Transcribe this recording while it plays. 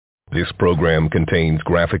This program contains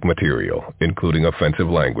graphic material, including offensive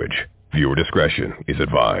language. Viewer discretion is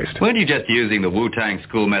advised. Weren't you just using the Wu-Tang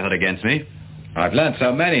school method against me? I've learned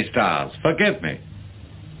so many styles. Forgive me.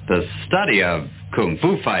 The study of kung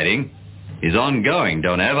fu fighting is ongoing.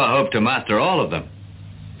 Don't ever hope to master all of them.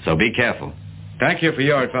 So be careful. Thank you for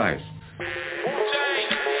your advice.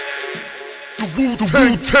 The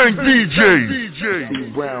Wu-Tang DJ.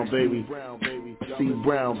 C Brown, baby. C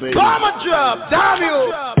Brown, baby. Bomber drop, damn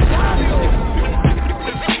you!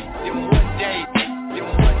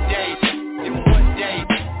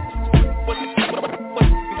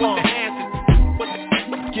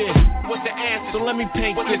 So let me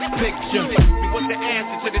paint this picture. What's the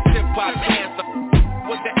answer to this hip-hop cancer?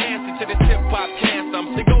 What's the answer to this hip-hop cancer?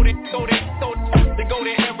 They go to Everett. They go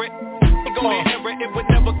to Everett. It would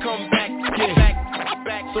never come back.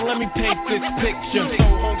 Back. So let me paint this picture. So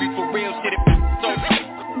hungry for real shit. So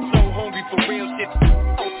hungry for real shit.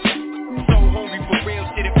 So hungry for real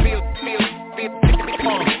shit. It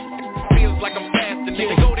feels like I'm fasting.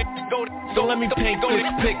 They go to. So let me paint this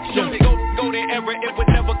picture. Go to Everett. It would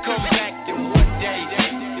never come back.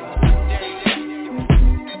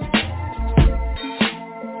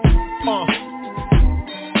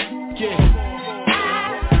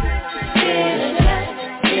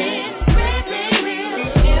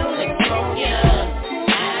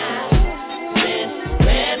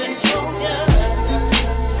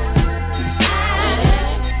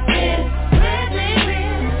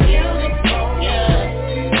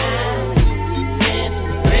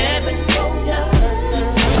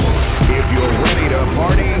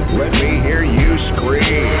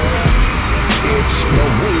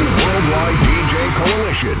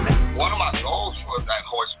 One of my goals for that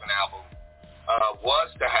Horseman album was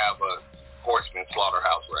to have a Horseman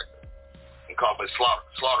Slaughterhouse record and call it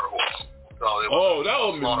Slaughterhouse. So it was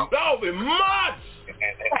that would be much.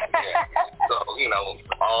 So,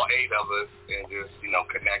 all 8 of us and just,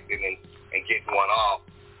 connecting and getting one off.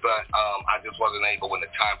 But I just wasn't able with the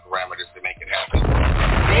time parameters to make it happen.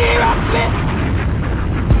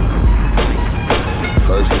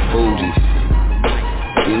 First the Fugees,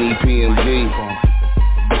 then EPMG,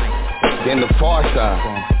 then the Far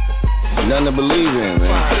Side. Nothing to believe in,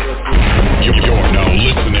 man. You're now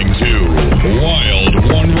listening to Wild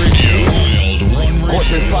One Radio.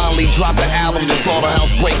 Horseman finally dropped the album, the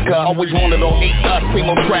Slaughterhouse breakup. Always wanted on 8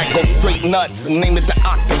 primo track, go straight nuts. Name it the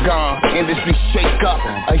Octagon, industry shake up.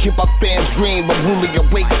 A hip-hop fan's dream, but really you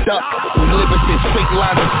waked up. We live in straight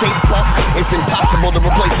lines of shape up. It's impossible to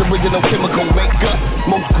replace original chemical makeup.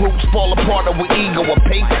 Most groups fall apart over ego or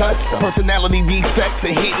pay cuts. Personality defects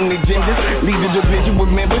and hidden agendas lead the division with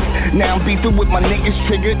members. Now I'm beefing with my niggas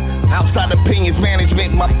triggered. Outside opinions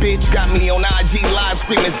management, my bitch got me on IG live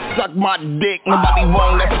screaming, suck my dick. Nobody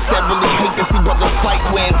won't necessarily hate to see brothers fight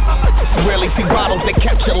win. Rarely see bottles that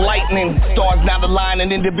capture lightning. Stars not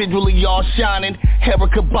aligning, individually y'all shining.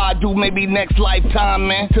 Erica Badu, maybe next lifetime,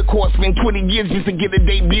 man. Took Horseman 20 years just to get a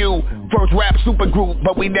debut. First rap supergroup,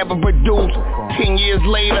 but we never produced. 10 years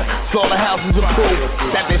later, Slaughterhouse is a proof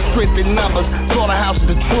that there's strength in numbers. Slaughterhouse is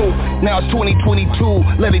the truth. Now it's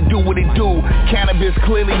 2022, let it do what it do. Cannabis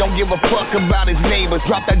clearly don't give a fuck about his neighbors.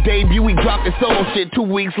 Dropped that debut, he dropped his solo shit 2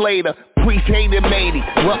 weeks later. Priest hated matey,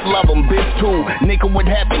 rough love him, bitch too. Nigga what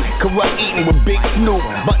happened, corrupt eating with Big Snoop.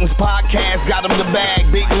 Buttons podcast, got him the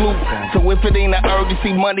bag, big loop. So if it ain't an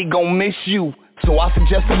urgency, money gon' miss you. So I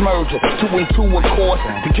suggest a merger, 2 and 2 of course,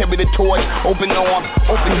 to carry the torch, open arms,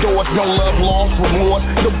 open doors, no love lost, remorse,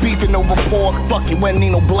 no beefing over pork, fuck it, when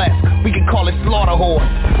Nino blessed, we can call it Slaughterhouse.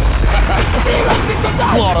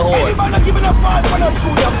 Slaughterhouse.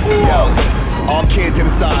 Yo, all kids to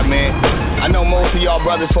the side, man. I know most of y'all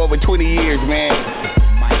brothers for over 20 years, man.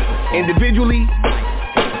 Individually,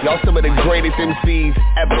 y'all some of the greatest MCs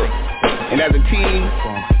ever. And as a team,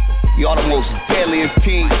 y'all the most deadliest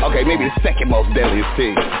team. Okay, maybe the second most deadliest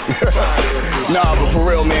team. Nah, but for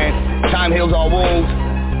real, man, time heals all wounds.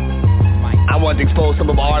 I wanted to expose some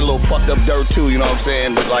of our little fucked up dirt too, you know what I'm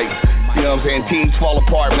saying? But like, you know what I'm saying? Teams fall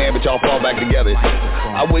apart, man, but y'all fall back together.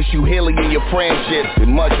 I wish you healing in your friendships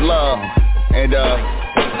and much love. And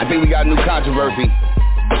I think we got a new controversy.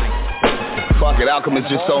 Fuck it, Alchemist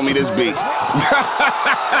just sold me this beat.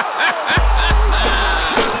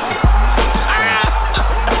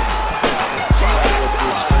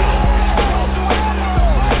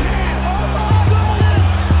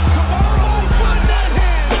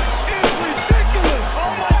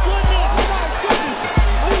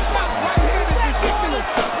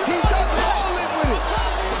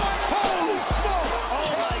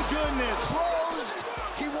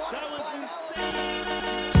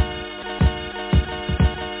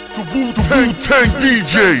 Wu-Tang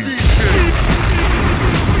DJ.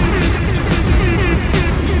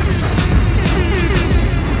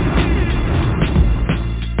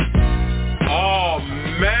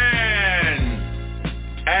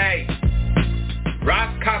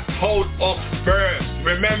 told us first.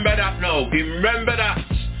 Remember that now. Remember that.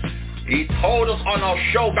 He told us on our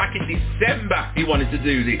show back in December he wanted to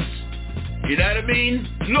do this. You know what I mean?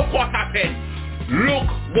 Look what happened. Look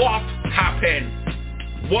what happened.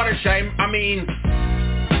 What a shame. I mean,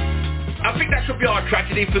 I think that should be our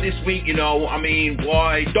tragedy for this week, you know. I mean,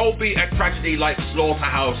 boy, don't be a tragedy like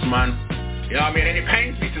Slaughterhouse, man. You know what I mean? And it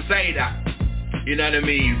pains me to say that. You know what I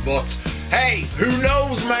mean? But, hey, who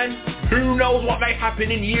knows, man? Who knows what may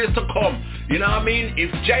happen in years to come? You know what I mean?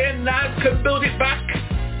 If Jay and Naz can build it back,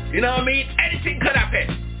 you know what I mean? Anything could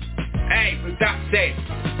happen. Hey, with that said,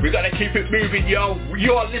 we gotta keep it moving, yo.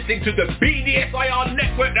 You're listening to the BDSIR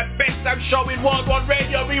network, the best damn show in World 1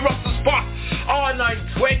 Radio. We rock the spot.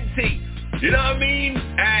 R920. You know what I mean?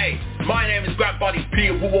 Hey, my name is Grant Body P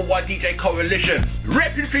of Worldwide DJ Coalition.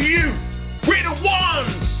 RePPiN4U. We're the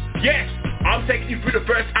ones. Yes, I'm taking you through the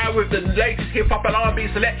first hour with the latest hip-hop and R&B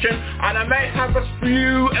selection, and I may have a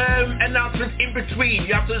few announcements in between.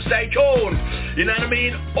 You have to stay tuned. You know what I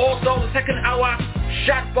mean? Also, the second hour,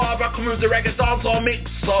 SHADFATHER coming with the Reggae Dancehall mix.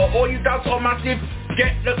 So all you Dancehall massive,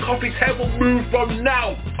 get the coffee table moved from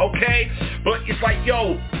now, okay? But it's like,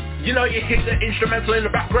 yo, you know, you hit the instrumental in the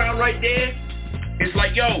background right there. It's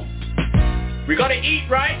like, yo, we gotta eat,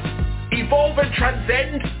 right? Evolve and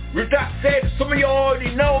transcend. With that said, some of you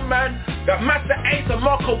already know, man, that Master Ace and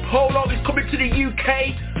Marco Polo is coming to the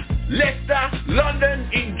UK, Leicester, London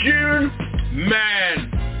in June.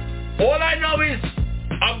 Man, all I know is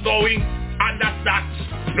I'm going, and that's that.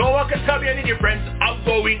 No one can tell me any difference. I'm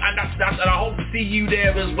going, and that's that, and I hope to see you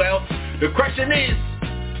there as well. The question is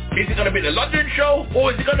it going to be the London show,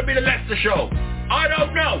 or is it going to be the Leicester show? I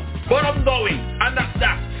don't know, but I'm going, and that's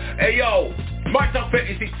that. Hey, yo,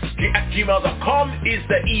 mytalk36@gmail.com is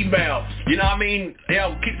the email. You know what I mean?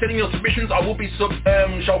 Yeah, keep sending your submissions. I will be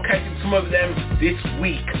showcasing some of them this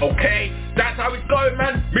week, okay? That's how it's going,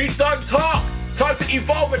 man. Me done talk. Time to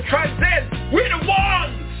evolve and transcend. We're the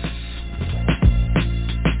ones!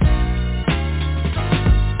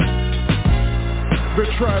 The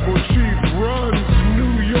tribal chief runs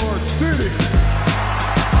New York City.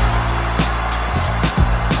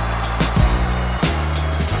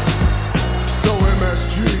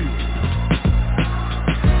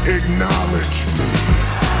 Acknowledge me.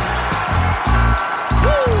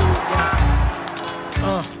 Woo!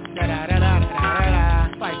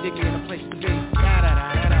 Fight Diggy in a place to be.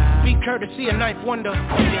 Be courtesy a ninth wonder.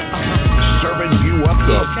 Serving you up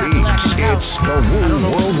the beats. It's the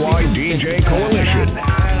Worldwide DJ Coalition.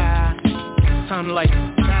 Time to like,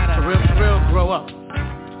 for real, grow up.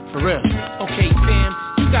 For real. Okay, fam,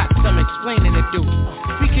 you got some explaining to do.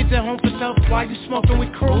 3 kids at home for self while you smoking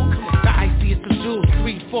with crew. The icy is the jewels,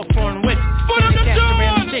 3, 4 foreign whips. Put the cash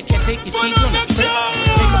around the chick, can't take your teeth on a trip. They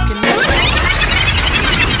looking at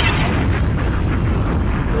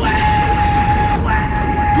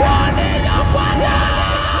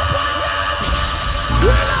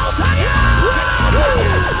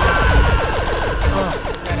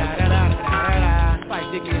Fight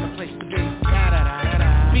Diggy in a place to be.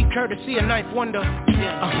 Be courtesy a ninth wonder.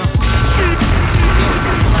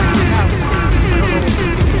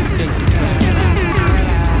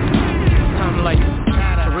 Time to like,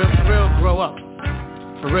 for real, grow up.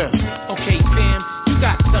 For real. Okay, fam, you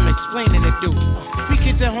got some explaining to do. 3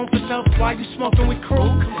 kids at home for self while you smoking with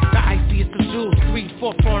crew. The icy is the jewels, 3,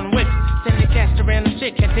 4 foreign whips. Send the cash around the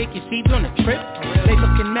chick, can't take your seeds on a trip. They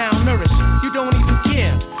looking malnourished, you don't even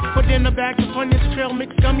care. Put in a bag upon this trail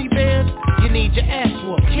mix gummy bears. You need your ass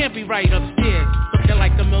whooped, can't be right upstairs. Looking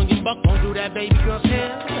like $1 million, won't do that baby girl's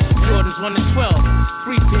hair. Jordans 1 to 12,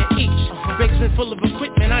 3 pair each. Basement full of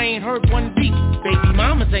equipment, I ain't heard one beat. Baby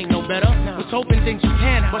mamas ain't no better, was hoping things would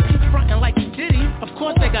pan out. But you frontin' like you diddy, of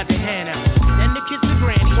course they got their hand out. Then the kids are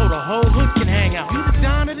granny, so the whole hood can hang out. You the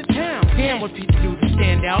don of the town, damn what people do to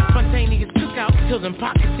stand out. Spontaneous cookout, till them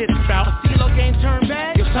pockets hit the drought. A CeeLo game turn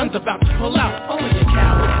bad, your son's about to pull out. Oh, you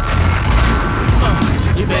coward.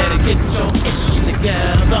 You better get your issues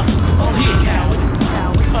together. Oh, you coward.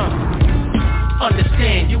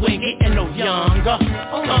 Understand, you ain't getting no younger.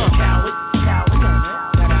 Oh, you coward.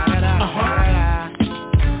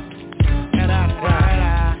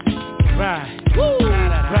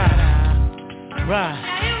 Right.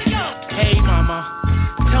 Hey mama,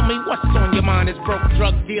 tell me what's on your mind. Is broke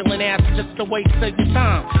drug dealing ass just a waste of your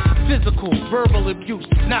time. Physical, verbal abuse,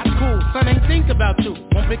 not cool. Son ain't think about you.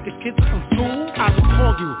 Won't pick his kids from school. I will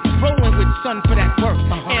call you, rolling with son for that work.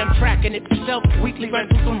 Amtrakking it yourself, weekly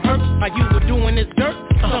rentals from hurt. While you were doing this dirt,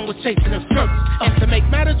 son was chasing her skirts. And to make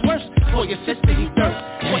matters worse, for your sister he thirst.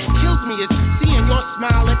 What kills me is seeing your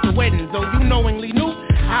smile at the wedding, though you knowingly knew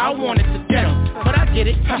how I wanted to get him. But I get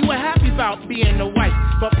it, you were happy about being a wife.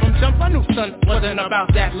 But from jump I knew son wasn't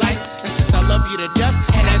about that life. And since I love you to death,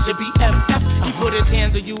 and as your BFF, he put his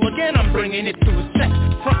hands on you again, I'm bringing it to a sex.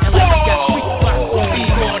 Frontin' like he got sweet spots, we'll be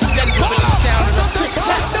more gentle with the sound of a quick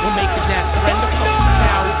clap. We'll make his ass surrender, fuck the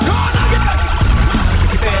power.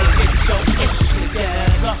 You better get your issues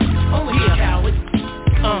together. Only a coward.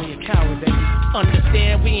 Only a coward, baby.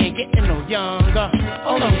 Understand we ain't getting no younger.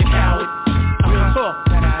 Only a coward. Real talk.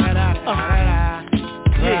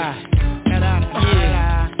 Yeah.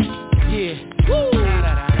 Woo.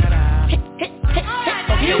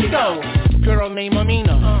 Okay, here we go. Girl named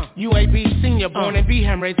Amina, UAB senior, born in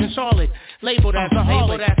Behem, raised in Charlotte. Labeled as a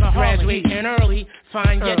harlot, graduating early,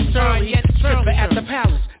 fine yet surly, stripper at the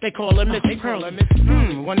palace. They call her Miss Pearly.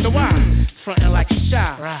 Wonder why? Frontin' like she's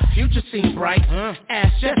shy. Future seem bright,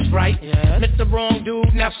 ass just right. Met the wrong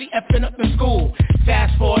dude, now she effing up in school.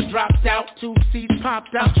 Fast forward, dropped out, 2 seats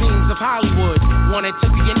popped out. Dreams of Hollywood, wanted to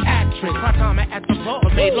be an actress. Part-time at the vault,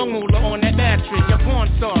 but made long moolah on that mattress. Your porn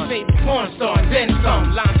star, favorite porn star, and then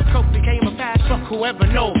some. Lines of coke became a fast fuck, whoever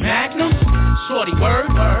know Magnum. Shorty word,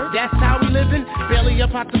 that's how we living. Barely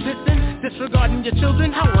up out the piston, disregarding your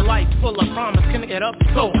children. How a life full of promise can get up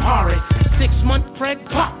so horrid. 6-month preg,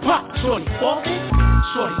 pop, shorty off it,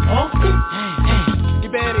 shorty off it. Hey, you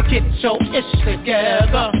better get your ish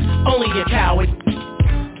together. Only a coward.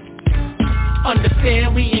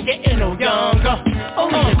 Understand we ain't getting no younger.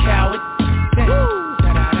 Only a coward.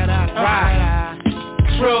 Right,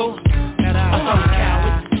 true. I'm a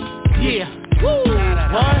coward. Yeah.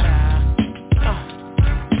 What?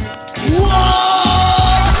 Whoa!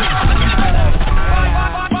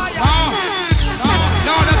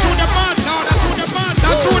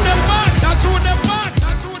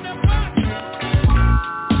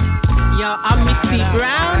 I'm Missy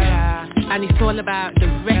Brown, and it's all about the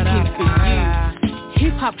RePPiN4U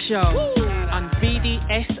hip-hop show on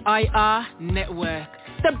BDSIR Network.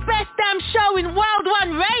 The best damn show in World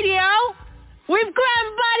One Radio with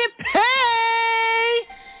Grandbody P.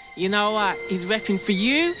 You know what? He's repping for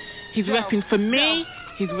you, he's repping for me,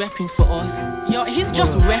 he's repping for us. Yo, he's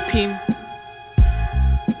just repping.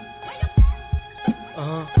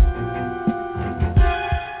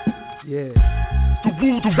 Yeah. The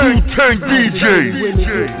Wu-Tang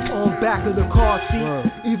DJ. On back of the car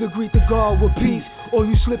seat, either greet the guard with peace, or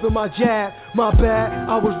you slip in my jab. My bad,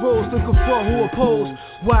 I was rose to confront who opposed.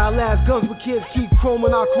 Wild ass guns with kids keep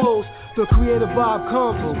chroming our clothes. The creative vibe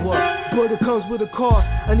comes, but it comes with a cost.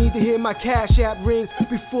 I need to hear my cash app ring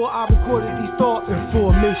before I recorded these thoughts. In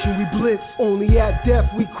formation we blitz, only at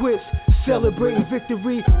death we quit. Celebrating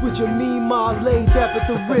victory with your mean ma laid up at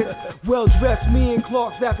the Ritz. Well dressed, me and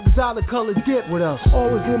Clark's that exotic colored dip. What else?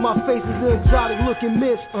 Always in my face is an exotic looking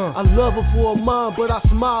miss. I love her for a mom, but I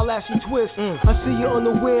smile as she twists. I see you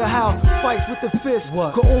unaware how fights with the fist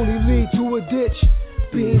could only lead to a ditch.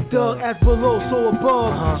 Being dug as below, so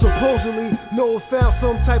above. Supposedly, Noah found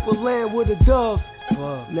some type of land with a dove.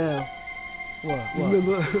 Now, what?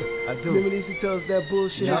 Remember, I do. Remember they used to tell us that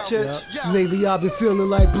bullshit in church? Lately I've been feeling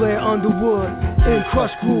like Blair Underwood in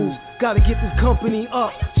Crush Grooves. Gotta get this company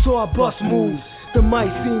up, so I bust moves. That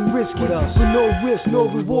might seem risky, but no risk, no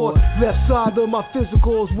reward. Left side of my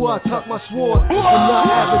physical is where I tuck my sword. I'm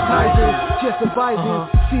not advertising, just advising.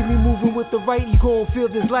 See me moving with the right, you gon' feel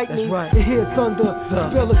this lightning and hear thunder.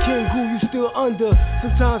 Spell a king who you still under.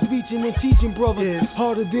 Sometimes reaching and teaching, brothers,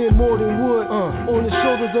 harder than more than wood. On the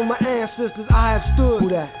shoulders of my ancestors I have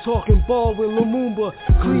stood. Talking ball with Lumumba,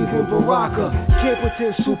 Cleveland, Baraka,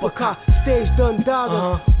 Campbellton, Supercar, stage done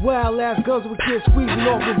data. Wild ass guns with kids squeezing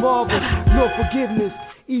off revolvers. No forgiveness.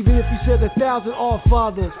 Even if you said 1,000 all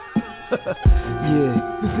fathers.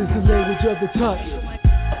 Yeah, this is the language of the touch.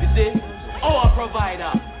 You see? Our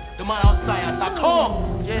provider, the man of science, I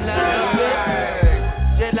come.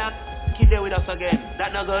 J-Lock, keep there with us again.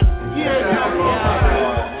 That not good?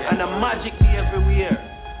 Yeah. And the magic be everywhere.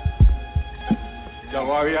 The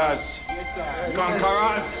warriors,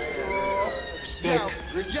 conquerors,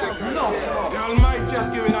 Respect. The Almighty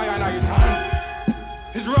has given I and I his hand.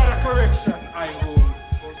 His rod of correction, I hold.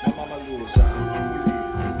 My mama loser.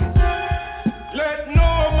 Let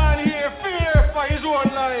no man here fear for his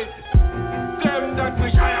own life. Them that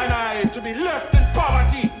wish I and I to be left in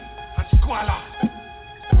poverty and squalor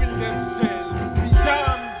will themselves be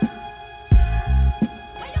damned.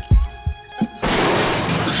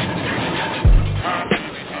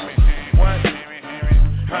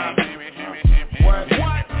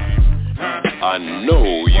 I know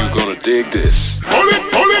you're gonna dig this.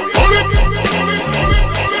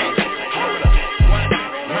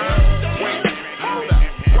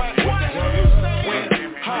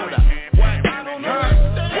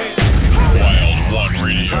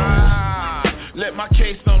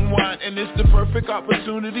 mind, and it's the perfect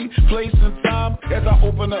opportunity, place and time. As I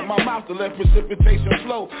open up my mouth to let precipitation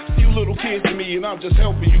flow. See, you little kids to me, and I'm just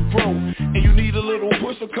helping you grow. And you need a little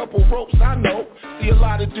push, a couple ropes, I know. See, a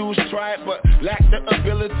lot of dudes try it, but lack the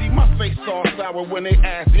ability. My face all sour when they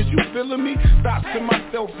ask, is you feeling me? Thoughts to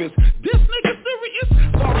myself is, this nigga serious?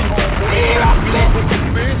 Sorry, homeboy, you know what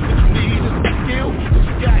experience that you need is the skill. What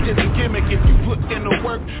you got is a gimmick. If you put in the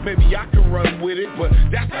work, maybe I can run with it, but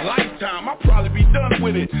that's a lifetime, I'll probably be done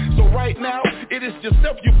with it. So right now, it is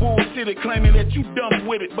yourself you bullshitted, claiming that you done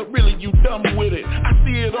with it, but really you done with it. I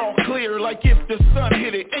see it all clear, like if the sun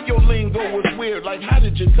hit it, and your lingo was weird, like how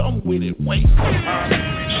did you done with it? Wait.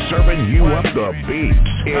 Serving you up the beats,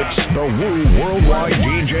 it's the Woo Worldwide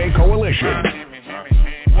DJ Coalition.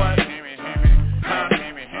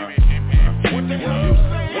 What the hell you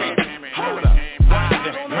saying? Hold up.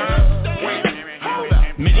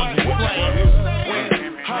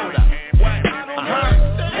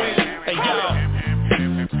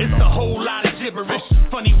 It's a whole lot of gibberish,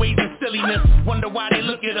 funny ways and silliness. Wonder why they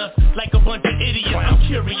look at us like a bunch of idiots. I'm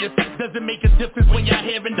curious, does it make a difference when y'all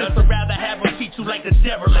hearing this? I'd rather have them teach you like a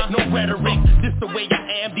derelict. No rhetoric, this the way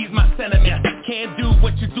I am, these my sentiments. Can't do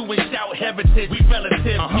what you do and shout heritage. We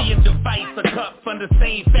relatives, me and Device are cut from the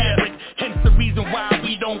same fabric. Hence the reason why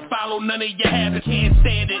we don't follow none of your habits. Can't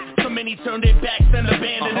stand it, so many turn their backs and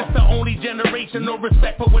abandon. It's the only generation, no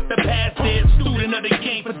respect for what the past is. Student of the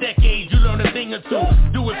game for decades, you learn a thing or two.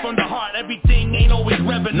 Do it from the heart, everything ain't always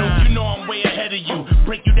revenue. You know I'm way ahead of you,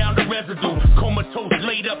 break you down to residue. Comatose,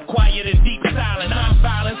 laid up, quiet and deep silent.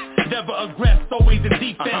 Non-violence, never aggress, always in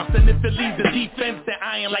defense. And if it leaves the defense, then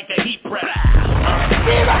I ain't like a heat press.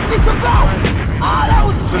 Steve, I think about all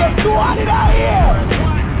those shit you wanted out here.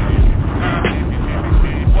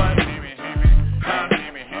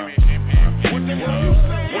 What the hell you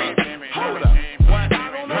saying? Hold up. I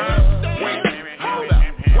don't understand. Hold up.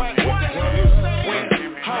 What the hell you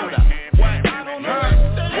saying? Hold up. I don't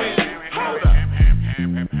understand. Hold up.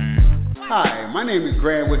 Hi, my name is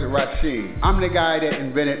Grand Wizard RaHEEM. I'm the guy that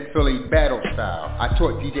invented Philly battle style. I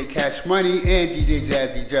taught DJ Cash Money and DJ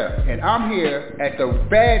Jazzy Jeff. And I'm here at the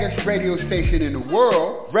baddest radio station in the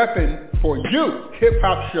world, RePPiN4U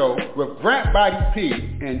hip-hop show with Grant Body P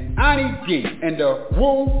and Ani G and the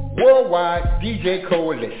Woo Worldwide DJ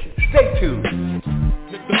Coalition. Stay tuned.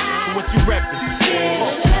 What you reppin'?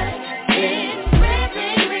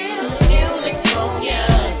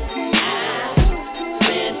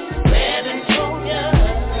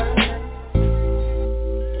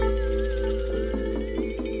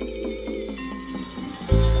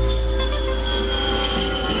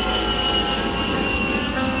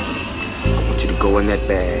 Go in that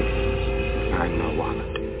bag, find my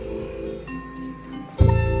wallet.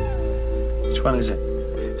 Which one is it?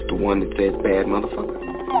 It's the one that says bad motherfucker.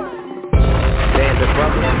 Bandit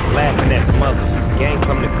brothers, laughing at the mothers. Gang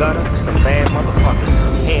from the gutter, some bad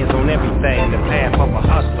motherfuckers. Hands on everything, the path of a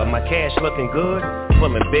hustler. My cash looking good,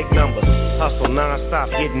 pulling big numbers. Hustle non-stop,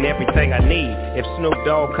 getting everything I need. If Snoop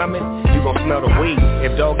Dogg coming, you gon' smell the weed.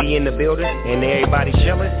 If Doggy in the building, and everybody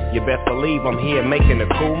chillin', you best believe I'm here making a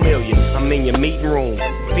cool million. I'm in your meeting room,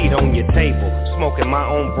 feet on your table, smoking my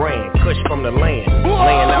own brand, kush from the land,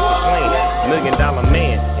 laying out the plan, $1 million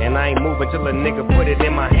man, and I ain't moving till a nigga put it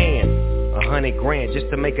in my hand. 100 grand just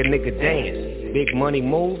to make a nigga dance. Big money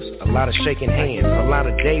moves, a lot of shaking hands, a lot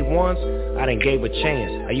of day ones, I done gave a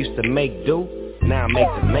chance. I used to make do, now I make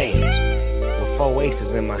demands. With 4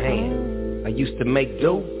 aces in my hand. I used to make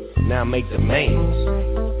do, now I make demands.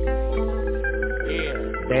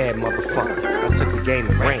 Bad motherfucker, I took the game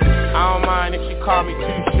and ran. I don't mind if you call me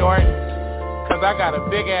too short, cause I got a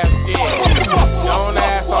big ass dick. Don't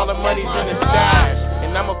ask, all the money's in the stash,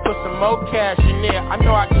 and I'ma put some more cash in there. I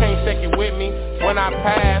know I can't take it with me when I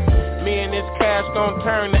pass. Me and this cash gon'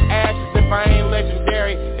 turn to ashes if I ain't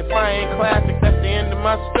legendary. If I ain't classic, that's the end of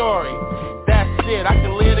my story. That's it, I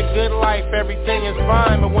can live a good life, everything is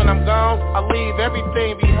fine. But when I'm gone, I leave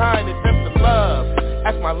everything behind except the love.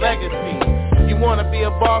 That's my legacy. You wanna be a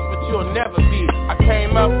boss, but you'll never be. I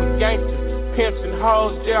came up with gangsters, pimps and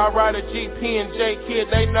hoes, J.R. Ryder, GP and J Kid.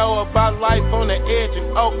 They know about life on the edge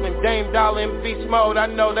in Oakland. Dame Dollar in beast mode, I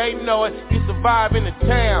know they know it. You survive in the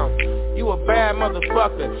town, you a bad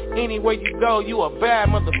motherfucker. Anywhere you go, you a bad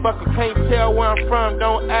motherfucker. Can't tell where I'm from,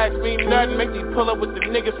 don't ask me nothing. Make me pull up with the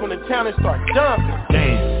niggas when the town and start dumping.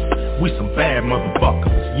 Damn, we some bad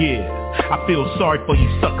motherfuckers, yeah. I feel sorry for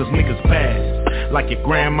you suckers, niggas bad. Like your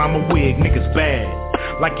grandmama wig, niggas bad.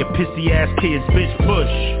 Like your pissy ass kids, bitch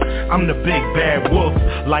push. I'm the big bad wolf,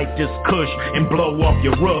 light this kush and blow off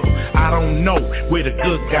your roof. I don't know where the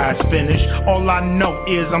good guys finish. All I know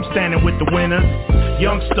is I'm standing with the winners.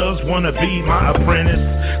 youngsters wanna be my apprentice.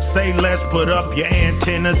 Say less, put up your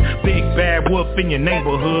antennas. Big bad wolf in your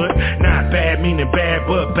neighborhood. Not bad meaning bad,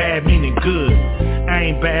 but bad meaning good. I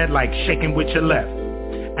ain't bad like shaking with your left.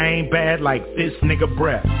 I ain't bad like this nigga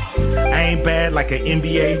breath. I ain't bad like an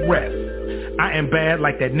NBA ref. I am bad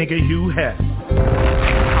like that nigga Hugh Hef.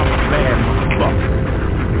 I'm a bad motherfucker.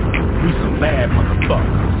 We some bad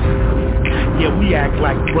motherfuckers. Yeah, we act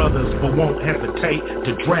like brothers, but won't hesitate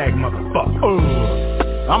to drag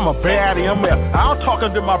motherfuckers. I'm a bad MF. I don't talk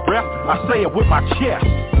under my breath, I say it with my chest.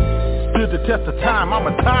 Stood the test of time, I'm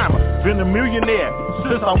a timer. Been a millionaire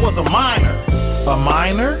since I was a minor. A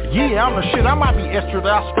minor? Yeah, I'm the shit. I might be extra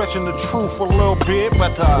out stretching the truth a little bit, but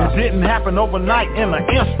it didn't happen overnight in an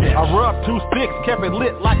instant. I rubbed 2 sticks, kept it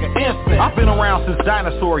lit like an instant. I've been around since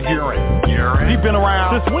dinosaur urine. You've been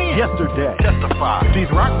around since when? Yesterday. Testify. These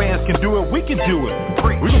rock bands can do it, we can do it.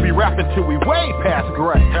 We can be rapping till we way past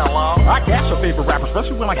great. Hello? I gas your favorite rapper,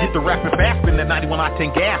 especially when I get to rapping fast. Spin that 91 octane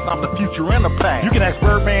gas, I'm the future in the past. You can ask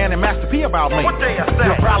Birdman and Master P about me. What they say?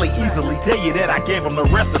 They'll probably easily tell you that I gave them the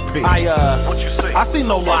recipe. What you say? I see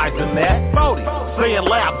no lies in that. 40. Say it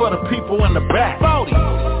loud for the people in the back. 40.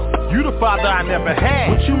 You the father I never had.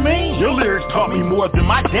 What you mean? Your lyrics taught me more than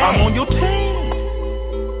my dad. I'm on your team.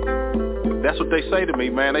 That's what they say to me,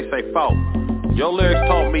 man. They say, "Folk, your lyrics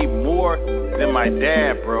taught me more than my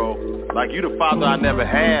dad, bro. Like, you the father I never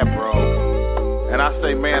had, bro." And I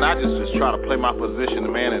say, man, I just try to play my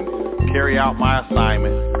position, man, and carry out my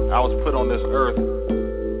assignment. I was put on this earth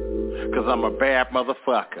because I'm a bad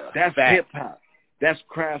motherfucker. That's hip-hop. That's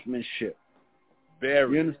craftsmanship.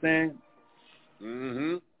 You understand?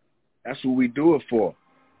 Mm-hmm. That's what we do it for.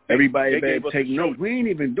 Everybody better take notes. We ain't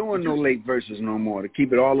even doing no late verses no more to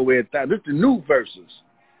keep it all the way at that. This the new verses.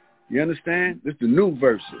 You understand? This the new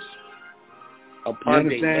verses. Upon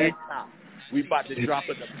the head top. We about to drop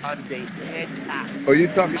it upon the head top. Oh, you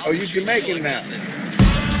talking? Oh, you Jamaican now?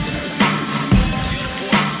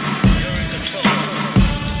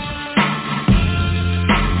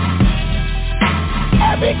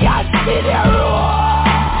 Every God see the roar.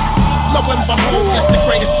 Lo and behold, it's the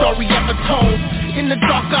greatest story ever told. In the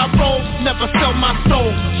dark I roll, never sell my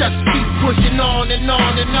soul. Just keep pushing on and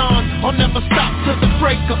on and on. I'll never stop till the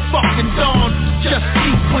break of fucking dawn. Just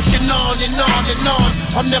keep pushing on and on and on.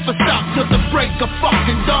 I'll never stop till the break of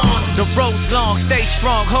fucking dawn. The road's long, stay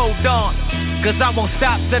strong, hold on. Cause I won't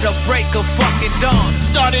stop till the break of fucking dawn.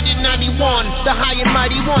 Started in 91, the high and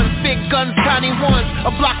mighty ones. Big guns, tiny ones,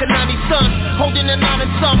 a block of 90 sons. Holding a 9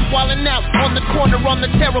 and some, wildin' out. On the corner, on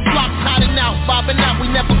the terror block, hiding out. Bobbing out,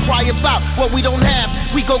 we never cry about what we don't have.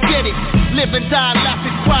 We go get it, live and die, laugh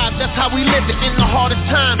and cry. That's how we live it in the hardest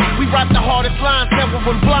times. We write the hardest lines, never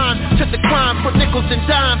when blind to the crime for nickels and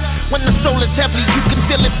dimes. When the soul is heavy, you can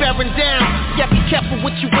feel it bearing down. Yeah, be careful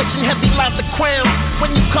what you wishing, heavy like the crown.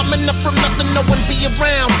 When you coming up from nothing, no one be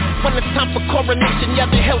around. When it's time for coronation, yeah,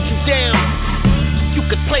 they held you down. You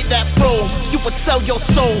could play that role, you would sell your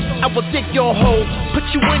soul. I will dig your hole, put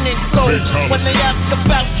you in and go. When they ask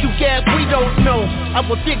about you, yeah, we don't know. I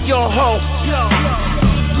will dig your hole.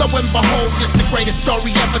 Lo and behold, it's the greatest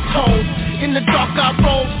story ever told. In the dark I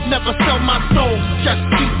roll, never sell my soul. Just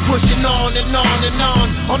keep pushing on and on and on.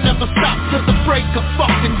 I'll never stop till the break of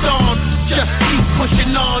fucking dawn. Just keep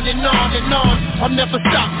pushing on and on and on. I'll never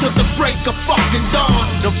stop till the break of fucking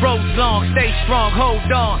dawn. The road's long, stay strong, hold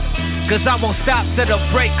on. Cause I won't stop till the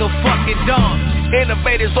break of fucking dawn.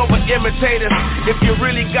 Innovators over imitators. If you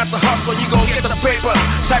really got the hustle, you gon' get the paper.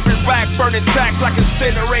 Cypress rack, burning tracks like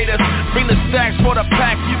incinerators. Bring the stacks for the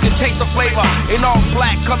pack, you can taste the flavor. In all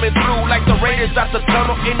black, coming through like the Raiders out the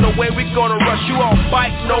tunnel. In the way we gonna rush you on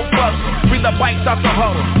bike, no bus. Bring the bikes out the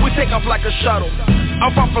huddle, we take off like a shuttle.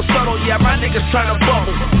 I'm off for subtle, yeah, my niggas tryna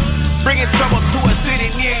bubble. Bringing trouble to a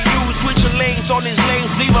city near you. Switching lanes on these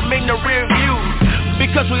lanes, leave them in the rear view.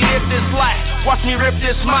 Because we live this life, watch me rip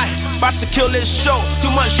this mic. About to kill this show, too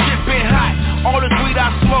much shit been hot. All the weed I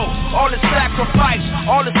smoke, all the sacrifice,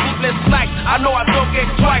 all the sleepless nights. I know I don't get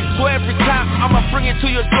twice, so every time I'ma bring it to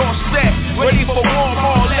your doorstep. Ready for war,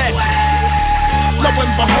 more or less. Lo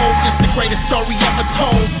and behold, it's the greatest story ever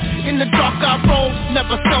told. In the dark I roll,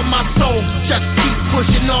 never sell my soul. Just keep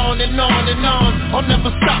pushing on and on and on. I'll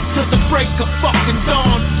never stop till the break of fucking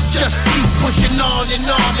dawn. Just keep pushing on and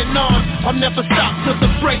on and on. I'll never stop till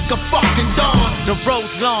the break of fucking dawn. The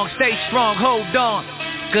road's long, stay strong, hold on.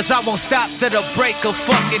 Cause I won't stop till the break of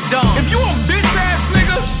fucking dawn. If you a bitch ass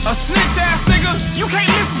nigga, a snitch ass nigga, you can't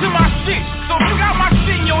listen to my shit. So if you got my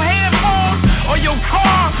shit in your headphones, or your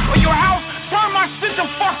car, or your house, turn my shit the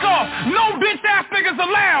fuck off. No bitch ass niggas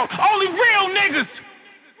allowed. Only real niggas.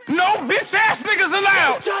 No bitch ass niggas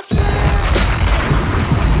allowed.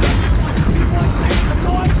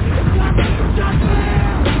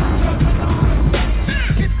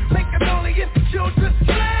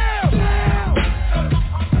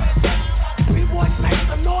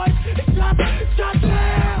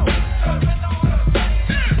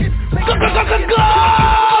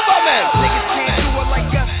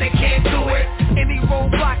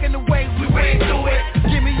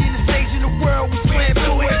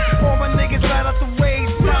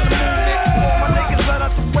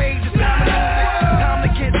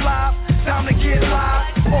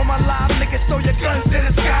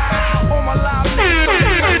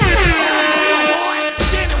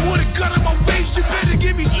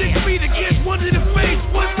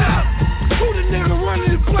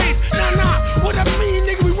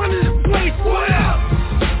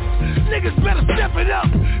 it up.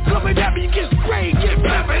 Coming at me, you get sprayed, get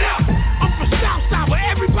peppered up. I'm from Southside where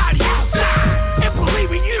everybody outside. And believe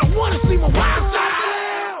me, you don't wanna see my wild side.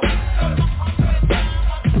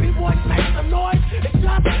 We boys make some noise,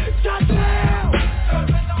 it's just down.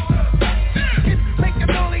 Make it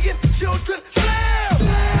only if the children loud.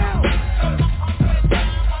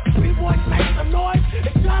 We boys make some noise,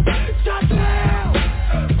 it's just down.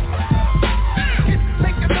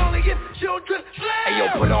 Make it only if the children loud. Hey yo,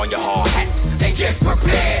 put on your hard hats and get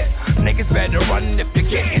prepared. Niggas better run if you're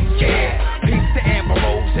getting scared. Peace to Amber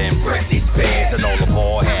Rose and Britney Spears and all the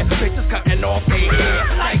bald head bitches cutting off their hair.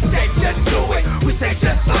 Like they just do it, we say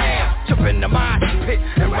just slam. Jump in the mind pit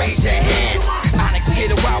and raise your hand. Onyx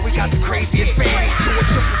get a while, we got the craziest fans. Do a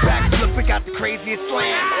triple back flip, we got the craziest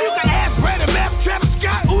slam. You can ask Brandon Meth, Travis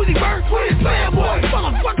Scott, Uzi Vert, with his slam boy.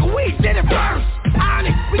 Motherfucker, we did it first.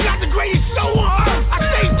 Onyx, we got the greatest show on earth. I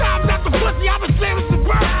say times after pussy, I've been slamming some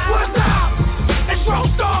birds. What's up? It's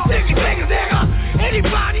Roadstar, nigga.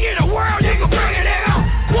 Anybody in the world, nigga, bring it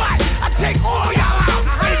nigga. What? I take all y'all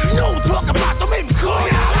out. And you know talk about them, make me call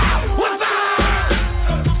y'all out. What's up?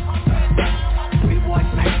 We boys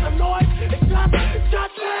make some noise, it's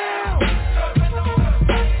just loud.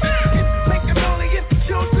 Make it only if the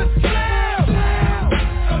children loud.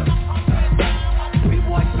 We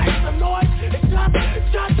boys make some noise,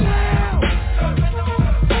 it's just loud.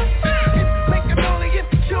 Make it only if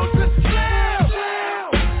the children loud.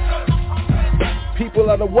 People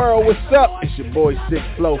of the world, what's up? It's your boy Sick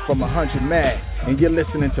Flow from 100 Mad, and you're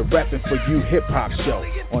listening to RePPiN4U Hip Hop Show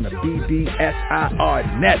on the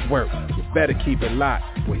BDSIR Network. You better keep it locked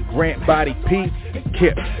with Grant Body P and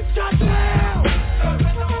Kip.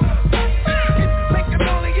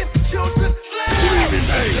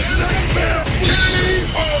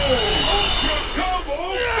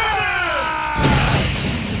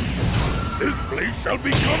 This place shall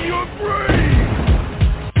become your grave.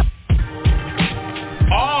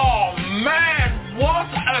 Oh man, what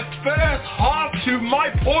a first half to my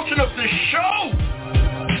portion of the show!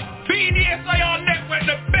 BDSIR Network,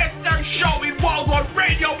 the best damn show in worldwide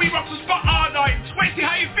radio. We rock the spot R920.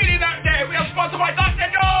 How you feeling out there? We are sponsored by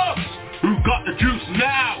Dr. Dogs. Who got the juice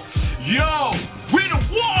now? Yo, we're the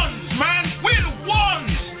ones, man. We're the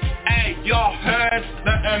ones. Hey, y'all heard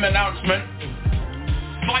the announcement?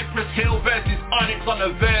 Cypress Hill versus ONYX on the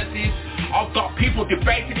verses. I've got people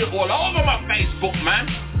debating it all over my Facebook, man.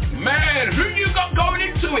 Man, who you got going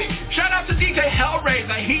into it? Shout out to DJ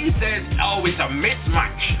Hellraiser. He says, oh, it's a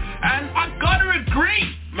mismatch. And I gotta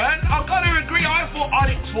agree, man. I thought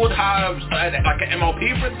ONYX would have like an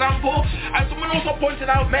MLP, for example. And someone also pointed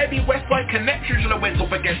out maybe Westside Connection should have went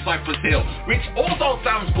up against Cypress Hill, which also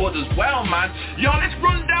sounds good as well, man. Yo, let's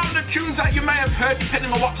run down the tunes that you may have heard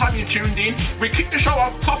depending on what time you tuned in. We kicked the show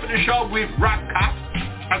off top of the show with KASS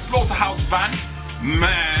and Slaughterhouse Band,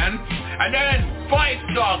 man. And then Five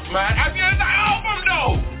Dogs, man. Have you heard that album,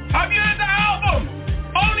 though? Have you heard that album?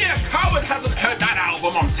 Only a coward hasn't heard that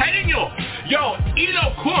album, I'm telling you. Yo,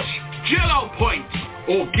 ELOH KUSH, GIALLO points,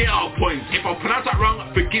 or GIALLO points. If I pronounce that wrong,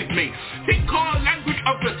 forgive me. Think called Language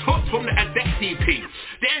of the Tutz from the Adept EP.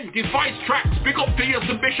 Then Device TRAX, big up to your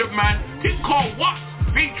Bishop, man. Think called What?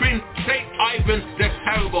 Featuring St. Ivan the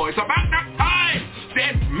Terrible. It's about that time.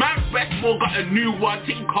 Then WESTMORE got a new one,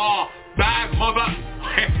 thing called Bad Mother.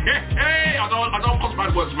 Hey, I don't cause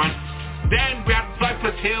bad words, man. Then we had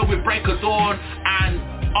Cypress Hill with Break of Dawn and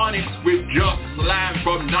ONYX with Just Slam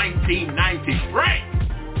from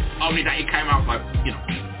 1993. Only that it came out like,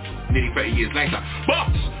 nearly 30 years later.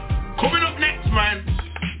 But coming up next, man,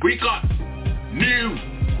 we got new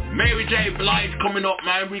Mary J. BLIGE coming up,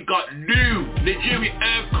 man. We got new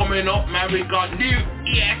NJERI coming up, man. We got new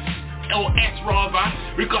S rather.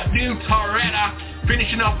 We got new TAORETA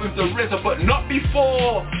finishing up with the RZA, but not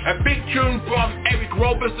before a big tune from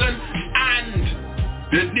ROBERSON and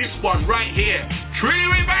this one right here,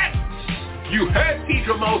 TRILLARY. You heard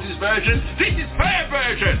Peter Moses' version. This is her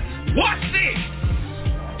version. Watch this.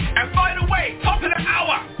 And by the way, top of the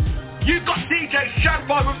hour, you got DJ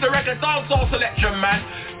SHADFATHER with the Reggae Dancehall selection, man.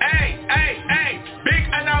 Hey, big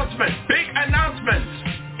announcement.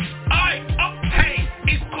 Octane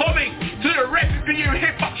is coming to the RePPiN4U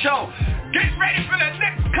Hip Hop Show. Get ready for the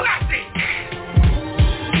next classic.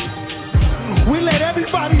 We let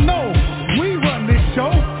everybody know we run this show.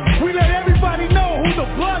 We let everybody know who the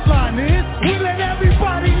bloodline is. We let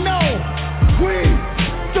everybody know we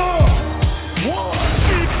the one.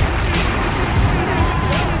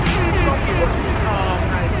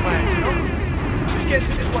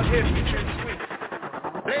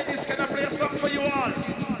 Ladies, can I play a song for you all?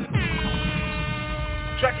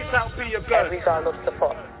 Check it out, be your girl. Every guy loves to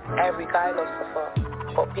fuck.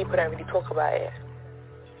 But people don't really talk about it.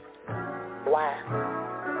 why?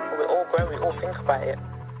 We all grow, we all think about it.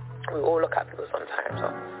 We all look at people sometimes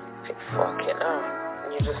and think, fucking hell.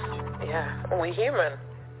 And you just, we're human.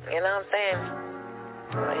 You know what I'm saying?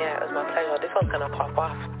 Well, yeah, it was my pleasure. This one's gonna pop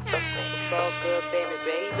off. Trust me. So good, baby.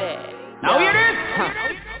 Oh, it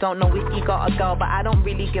is! Don't know if you got a girl, but I don't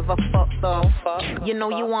really give a fuck though. You know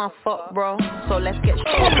you want fuck, bro. So let's get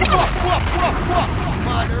straight.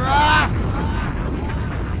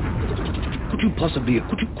 Could you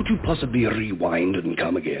possibly rewind and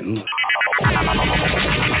come again?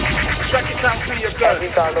 Check it out to your girl.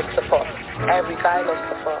 Every girl loves to fuck. Every guy loves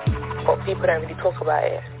to fuck. But people don't really talk about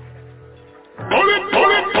it. Pull it! We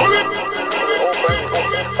all grow, we all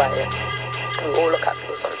think about it. We all look at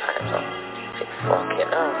people sometimes and think, fucking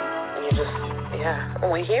hell. And you just,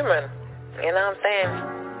 we're human. You know what I'm saying?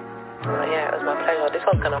 Well, yeah, it was my pleasure. This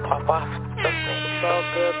one's gonna pop off. Trust me. So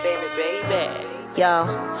good, baby. Yo,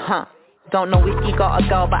 don't know if you got a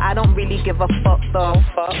girl, but I don't really give a fuck though.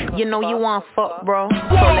 You know you want fuck, bro. So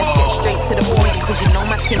let's get straight to the point, cause you know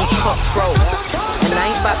my thing's cutthroat. And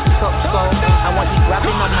I ain't about to talk slow. I want you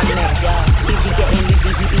grabbing on my neck. If you getting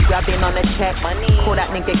busy, he be grabbing on the check. Call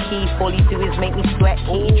that nigga Keith, all he do is make me sweat.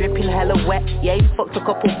 He dripping hella wet. Yeah, he fucked a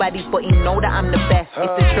couple baddies, but he know that I'm the best. It's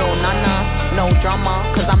the trill, nah, no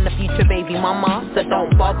drama, cause I'm the future baby mama. So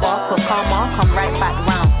don't bother, cause karma come right back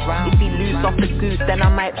round. If he lose off the goose, then I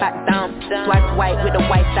might back down. Swipe white with a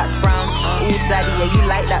wife that's brown. Ooh daddy, yeah, you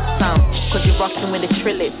like that sound, cause you're rocking with the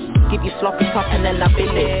trillers. Give you sloppy top and then I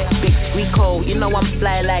bill it. Big squeako, you know I'm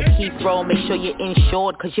fly like Heathrow. Make sure you're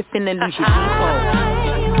insured, cause you're finna lose your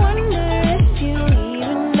depot.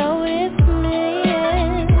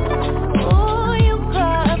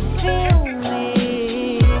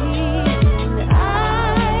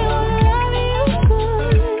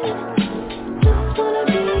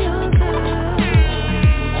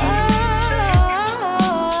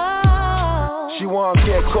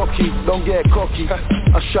 Don't get cocky.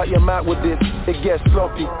 I shut your mouth with this, it gets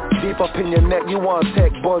sloppy. Deep up in your neck, you want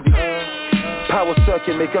tech body. Power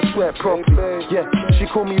circuit, make her sweat properly. Yeah, she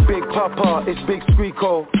call me Big Papa, it's Big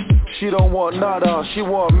Squeako. She don't want nada, she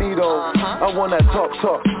want me though. I want that top.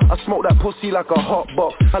 I smoke that pussy like a hot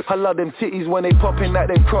box. I love them titties when they poppin' like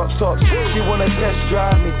them crop tops. She wanna test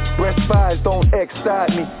drive me, breast thighs don't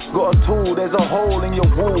excite me. Got a tool, there's a hole in your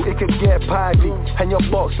wall, it could get pipey. And your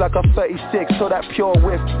box like a 36, so that pure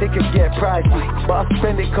whiff, it could get pricey. But I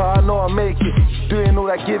spend it cause I know I make it. Doing all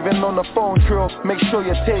that giving on the phone trill, make sure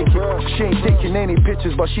you take it. She ain't taking any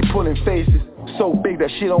pictures, but she pulling faces. So big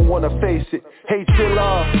that she don't wanna face it.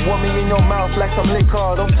 H.E.R, want me in your mouth like some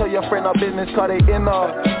liquor. Don't tell your friend our business cause they in her.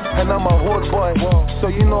 And I'm a hood boy, so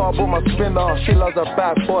you know I bought my spinner. She loves a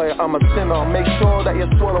bad boy, I'm a sinner. Make sure that you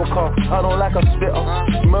swallow car, I don't like a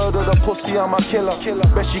spitter. Murder the pussy, I'm a killer.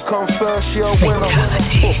 Bet she come first, she a winner.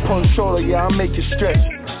 Foot punch shoulder, yeah, I make you stretch.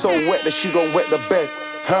 So wet that she gon' wet the bed.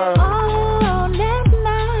 All that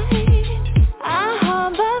night, I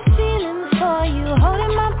harbor feelings for you,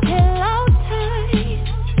 holding my pillow tight.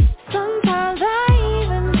 Sometimes I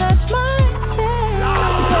even touch myself.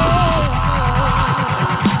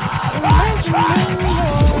 Next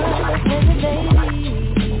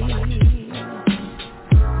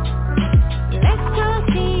time I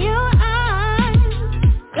see you, I'm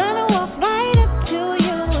gonna walk right up to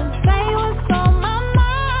you and say what's on my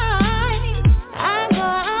mind.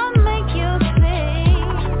 I'll make you sing.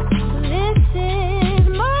 This is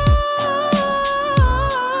more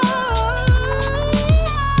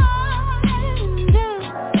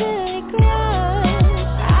just a crush.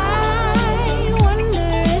 I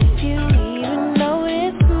wonder if you even know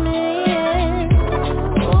it's me.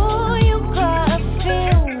 Oh, you gotta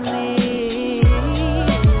feel me.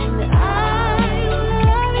 I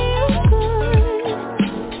love you good.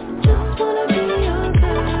 Just wanna be your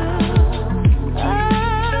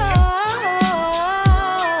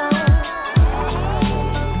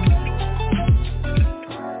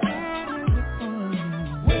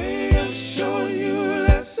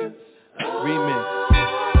Remix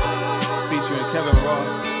featuring Kevin Ross,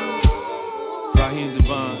 Raheem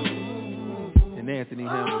DeVaughn, and Anthony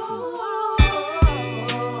Hamilton.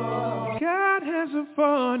 God has a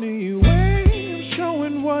funny way of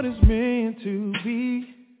showing what it's meant to be.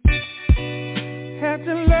 Had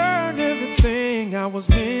to learn everything I was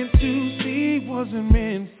meant to see wasn't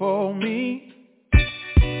meant for me.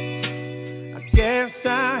 I guess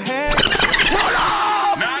I had.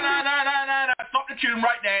 No. Stop the tune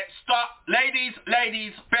right there. Stop. Ladies,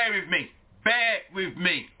 bear with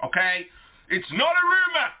me, okay? It's not a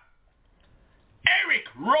rumor. Eric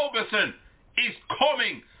Roberson is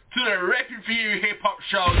coming to the RePPiN4U hip-hop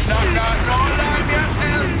show.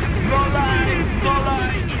 No lie.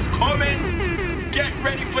 He's coming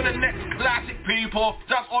simple.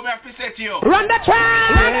 That's all I have to say to you. Run the track!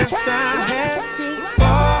 Yes, I had to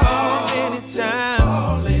fall anytime.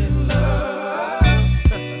 Fall in love.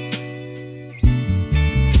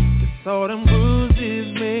 All them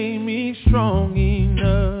bruises made me strong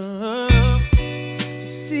enough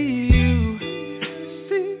to see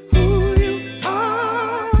who you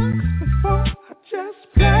are. Before I just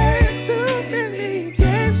played too many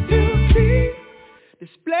games to see this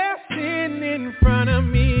blessing in front of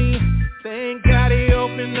me. Thank God he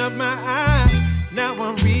opened up my eyes. Now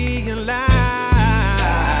I realize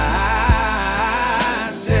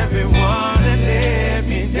everyone that let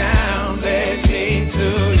me down led me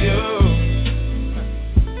to you.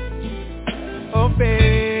 Oh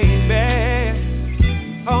baby,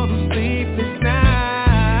 all the sleepless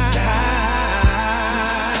nights,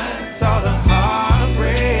 all the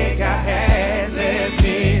heartbreak I had led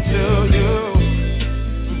me to you.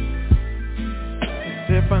 As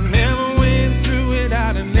if I never went through it,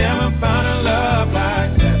 I'd have never found a love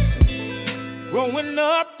like that. Growing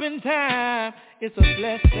up in time, it's a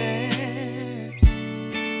blessing.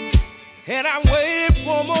 And I waited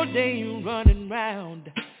for more day you running round,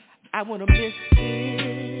 I wanna miss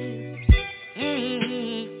it.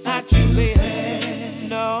 Not you, baby.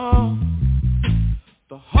 No.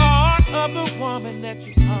 The heart of the woman that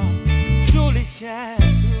you are truly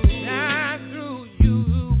shines through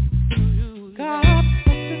you. God must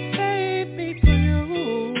have saved me for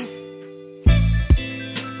you.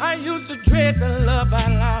 I used to dread the love I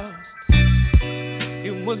lost.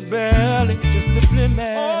 It was barely just a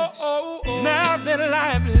blemish. Now that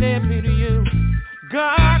life led me to you,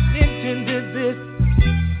 God intended this.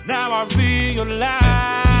 Now I realize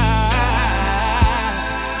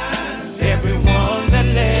everyone that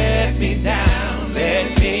let me down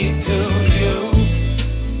led me to you.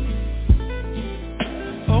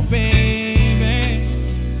 Oh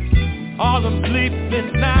baby, all the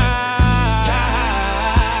sleepless nights,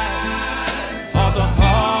 all the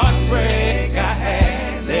heartbreak I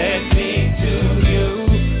had led me to you.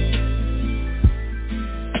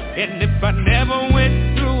 And if I never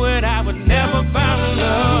went through it, I would never find a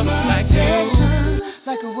love like you.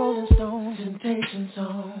 Like a Rolling Stone temptation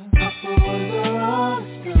song. Up on the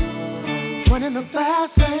Rolling Stone, running the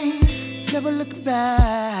fast lane, never looking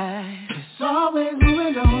back. It's always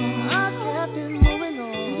moving on. I kept it moving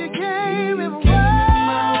on. You gave me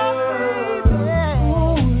my word.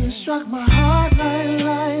 Ooh, you struck my heart like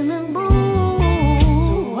lightning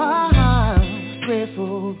boom. So I'm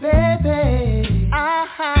grateful, baby.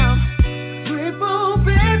 I'm grateful,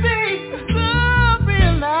 baby. Love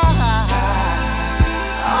realize.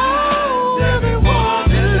 Oh, everyone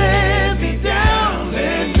that let me down,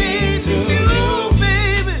 led me to you,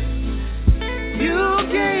 baby. You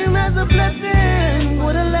came as a blessing,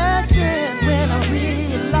 what a lesson when I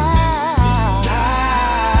realized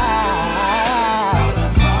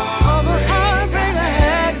all the heartbreak I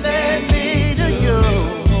had led me to you.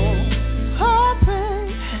 Hoping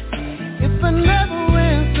if I never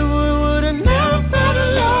went through it, would have never found a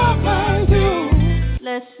love like you.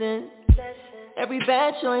 Lesson. Every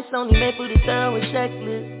bad choice only made for the thorough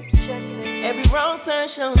checklist. Every wrong turn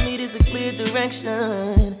showed me there's a clear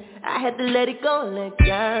direction. I had to let it go and let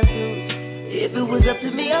God do. If it was up to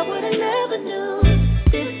me, I would've never knew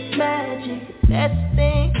this magic. That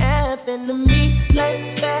thing happened to me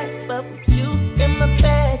like that. But with you in my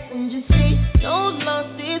past, and you see, no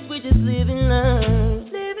losses, we just living life.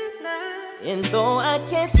 And though I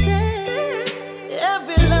can't say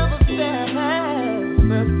every love affair has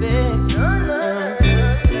perfect,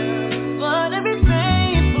 but every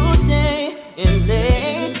painful day and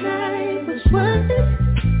late night was worth it.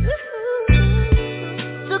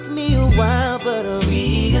 Took me a while, but I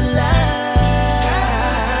realized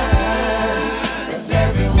that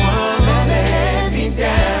everyone that let me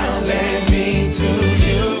down led me to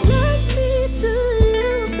you. Led me to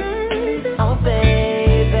you, baby. Oh,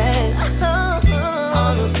 baby.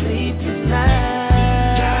 All the sleepless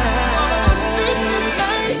nights,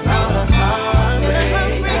 all the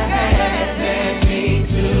heartbreak I had led me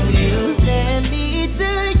to you. Led me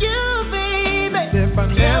to you, baby. If I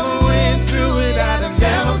never went through it, I'd have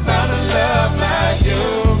never found a love like you.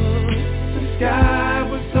 The sky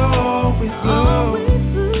was always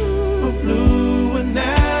blue, and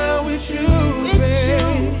now it's you, baby.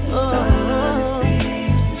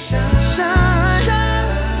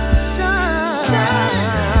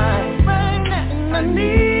 I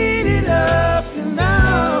need it up and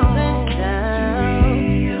down,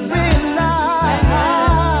 realize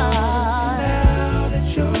now that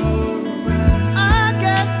you're around. I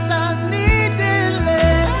guess I need this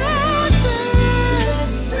lesson.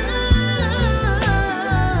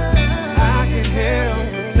 I can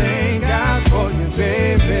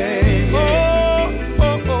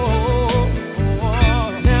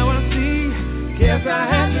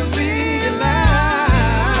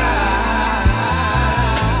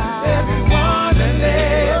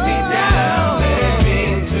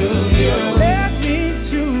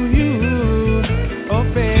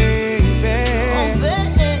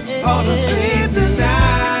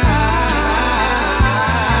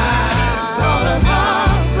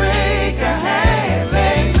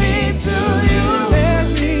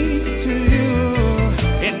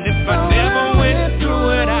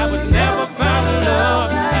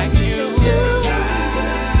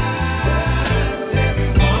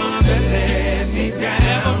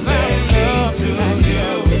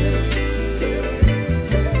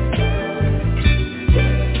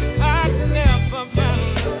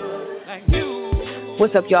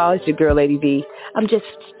What's up, y'all? It's your girl, Lady V. I'm just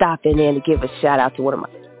stopping in to give a shout out to one of my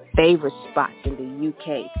favorite spots in the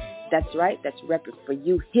UK. That's right, that's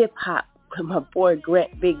RePPiN4U Hip Hop with my boy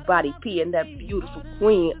Grant Big Body P and that beautiful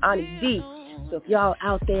queen, Ani D. So if y'all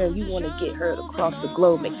out there and you want to get heard across the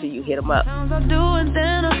globe, make sure you hit them up. Sometimes I do and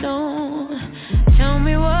then I don't. Tell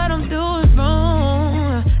me what I'm doing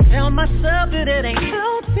wrong. Tell myself that it ain't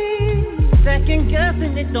healthy. Second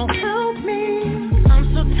guessing it don't help me.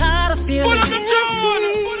 I'm so tired of feeling guilty.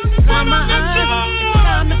 Got my eyes,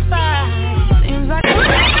 time to fight. Seems like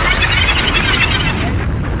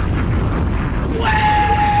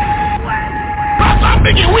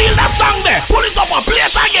Biggie wheel that song there. Pull it up and play it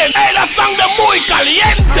again. Hey, that song there muy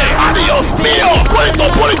caliente. Adios mío. Pull it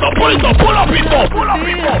up, pull it up, pull it up. Pull up it up, pull up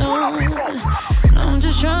it up. I'm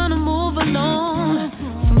just trying to move along.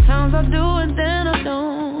 Sometimes I do and then I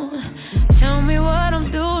don't. Tell me what I'm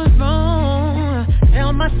doing wrong.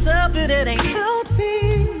 Tell myself that it ain't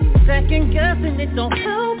healthy. Second guessing it don't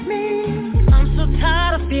help me. I'm so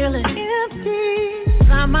tired of feeling empty.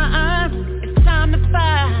 Inside my eyes, it's time to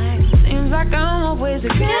fight. Seems like I'm always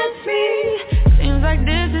against me. Seems like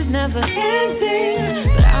this is never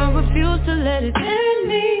ending. But I refuse to let it end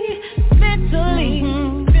me. Mentally,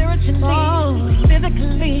 spiritually,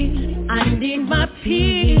 physically, I need my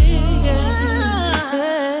peace.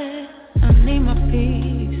 I need my peace.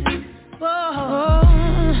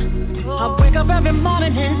 I wake up every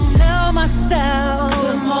morning and tell myself,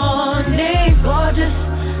 good morning, gorgeous.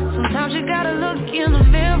 Sometimes you gotta look in the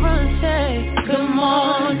mirror and say, good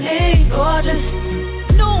morning, gorgeous.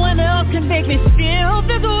 No one else can make me feel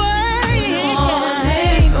this way. Good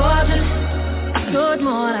morning, gorgeous. Good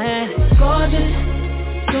morning, gorgeous.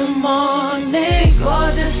 Good morning,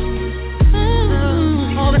 gorgeous.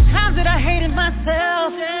 All the times that I hated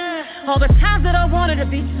myself, all the times that I wanted to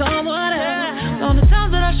be someone else, all the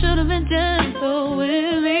times that I should have been gentle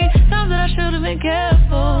with me, times that I should have been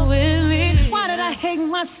careful with me. Why did I hate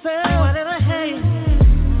myself? Why did I hate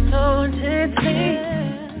so intensely?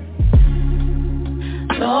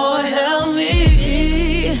 Lord help me.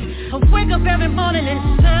 I wake up every morning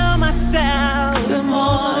and tell myself, good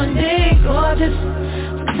morning, gorgeous.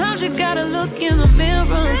 Sometimes you gotta look in the mirror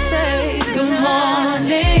and say, good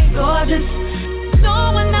morning, gorgeous.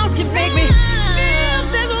 No one else can make me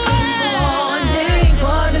feel this way. Good morning,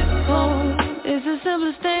 gorgeous. Oh, it's the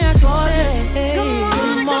simplest thing I can say.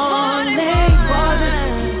 Good morning, gorgeous.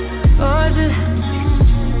 Gorgeous.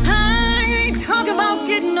 I ain't talking about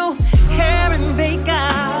getting no hair and makeup.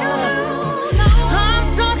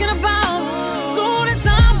 I'm talking about soon as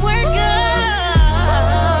I wake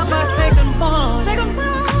up, I say good morning.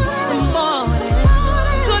 Good morning.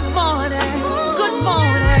 Good morning. Good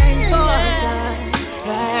morning.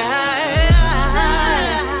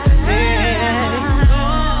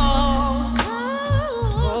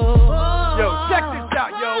 Yo, check this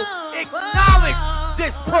out, yo. Acknowledge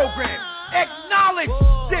this program. Acknowledge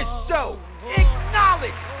this show.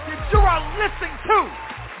 Acknowledge that you are listening to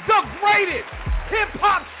the greatest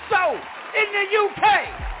hip-hop show in the UK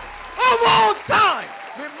of all time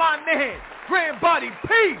with my man, Grandbody P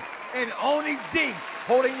and Oni D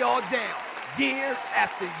holding y'all down year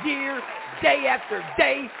after year, day after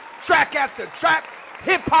day, track after track,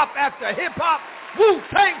 hip-hop after hip-hop,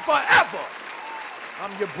 Wu-Tang forever.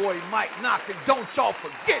 I'm your boy Mike Knox, and don't y'all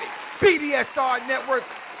forget it. BDSIR Network,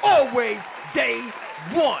 always day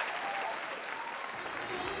one.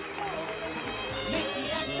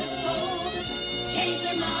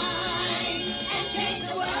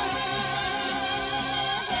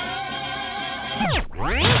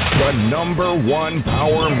 The #1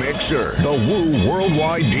 power mixer, the Woo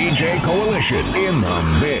Worldwide DJ Coalition in the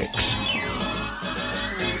mix.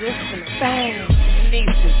 Bang.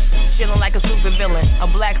 Chilling like a supervillain, a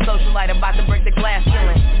black socialite about to break the glass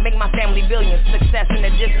ceiling. Make my family billions, success in the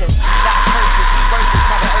distance. Got purpose, versus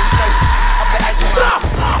how the earth surface. Up the echelon.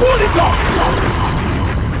 Pull it off.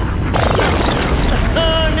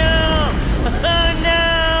 Oh no! Oh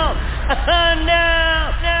no! Oh no!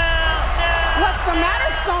 What's the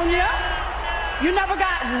matter, Sonia? You never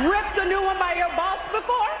got ripped a new one by your boss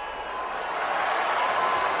before?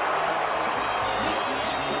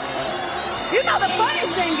 You know, the funny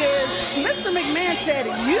thing is, Mr. McMahon said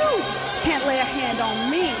you can't lay a hand on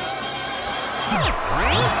me.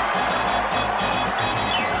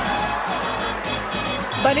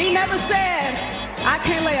 But he never said, I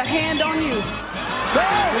can't lay a hand on you.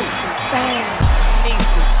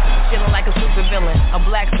 Feeling like a super supervillain, a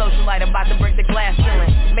black socialite about to break the glass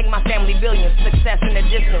ceiling. Make my family billions, success in the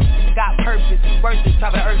distance. Got purpose, worthless,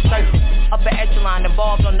 top of the earth's surface. Upper echelon,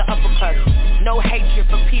 involved on the upper crust. No hatred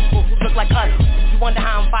for people who look like us. You wonder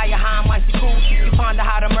how I'm fire, how I'm icy cool. You ponder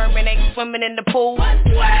how the mermaid ain't swimming in the pool. It's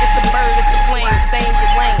a bird, it's a plane, stay in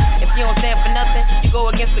your lane. If you don't stand for nothing, you go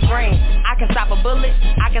against the grain. I can stop a bullet,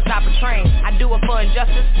 I can stop a train. I do it for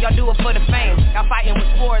injustice, y'all do it for the fame. Y'all fighting with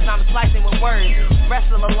swords, I'm slicing with words.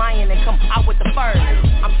 Wrestle a lion and come out with the furs.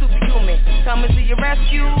 I'm superhuman, coming to your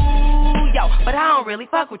rescue. Yo, but I don't really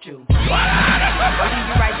fuck with you. I'll leave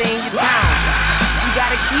you right there in your town. You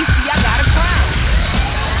got a key, see I got a crown.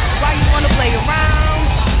 Why you wanna play around?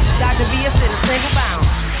 Dr. V.S. in a single bound.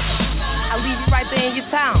 I'll leave you right there in your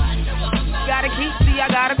town. You got a key, see I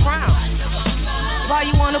got a crown. Why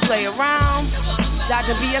you wanna play around?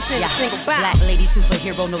 Dr. V.S. in a single bound. Black lady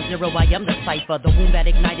superhero, no zero, I am the cipher. The womb that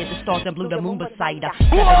ignited the stars and blew the moon beside her.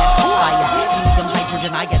 Heaven and fire, helium,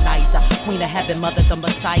 hydrogen, ionizer. Queen of heaven, mother, the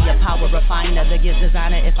messiah. Power refiner, the gears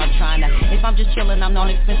designer if I'm trying to. If I'm just chilling, I'm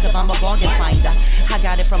non-expensive, I'm a bargain finder. I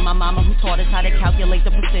got it from my mama who taught us how to calculate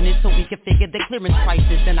the percentage so we could figure the clearance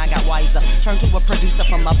prices. Then I got wiser, turned to a producer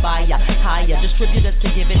from a buyer. Higher, distributors to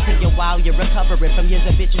give it to you while you're recovering from years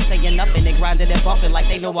of bitches saying nothing and grinding and bumping like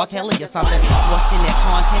they know R. Kelly or something. What's in their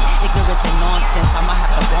content, ignorance and nonsense. I'ma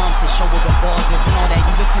have to bomb to show what the bars is and all that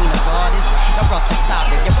you between the goddess. The rough and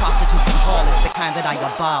solid, your prostitutes and harlots, the kind that I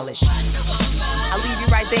abolish. I'll leave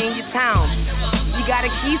you right there in your town. You got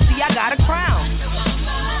a key, see I got a crown.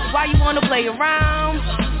 Why you wanna play around?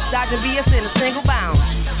 Dr. V.S. in a single bound.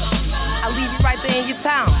 I'll leave you right there in your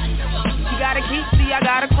town. You got a key, see I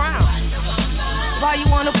got a crown. Why you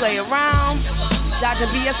wanna play around? Dr.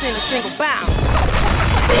 V.S. in a single bound.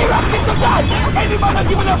 Anybody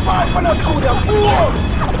giving a fight for the studio?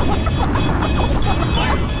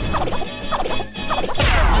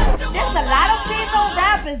 There's a lot of female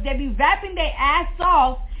rappers that be rapping their ass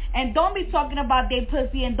off and don't be talking about their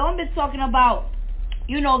pussy and don't be talking about,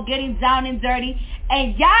 you know, getting down and dirty,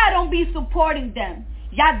 and y'all don't be supporting them.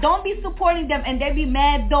 Y'all don't be supporting them and they be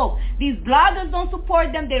mad dope. These bloggers don't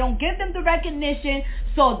support them. They don't give them the recognition.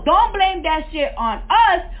 So don't blame that shit on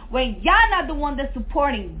us when y'all not the one that's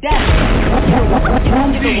supporting them. You know I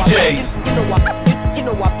bring it to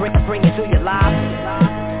your live.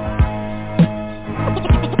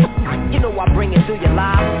 You know I bring it to your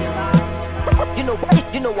live.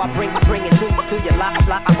 You know I bring it to your live.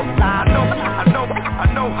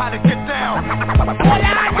 I know how to get down.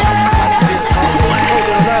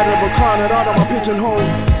 Ladder, reclining out of my pigeonhole.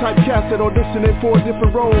 Typecasted, auditioning for a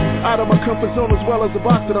different role. Out of my comfort zone as well as the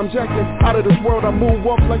box that I'm jacking. Out of this world I move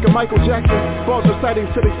up like a Michael Jackson. Balls reciting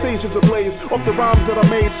till the stage is ablaze. Off the rhymes that I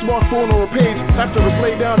made, smartphone or a page. After it's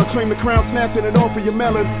laid down, I claim the crown, snatching it off of your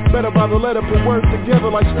melon. Better by the letter, put words together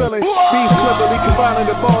like spelling. Bees cleverly combining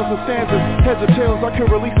the bars and stanzas. Heads or tails, I can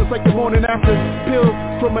release this like the morning after. Pills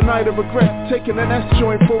from a night of regret. Taking an S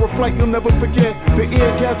joint for a flight you'll never forget. The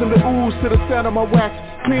eargasm that ooze to the sound of my wax.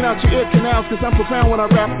 Clean out your ear canals cause I'm profound when I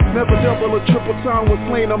rap. Never double or triple time when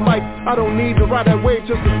slaying a mic. I don't need to ride that wave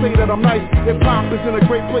just to say that I'm nice. Hip-hop is in a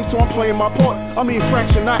great place so I'm playing my part. I mean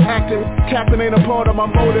fraction, not acting. Captain ain't a part of my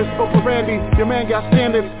modus operandi. Your man got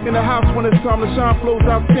standards in the house when it's time to shine. Flows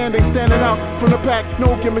outstanding, standing out from the pack.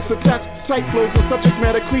 No gimmicks attached. Tight flows with subject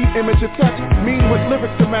matter, clean image attached. Mean with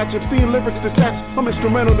lyrics to match. I've seen lyrics detached. I'm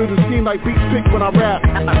instrumental to the scene like beats pick when I rap.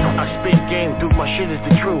 I spit game, dude, my shit is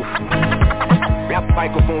the truth. Rap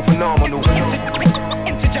microphone phenomenal.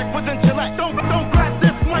 Interject with intellect. Don't grab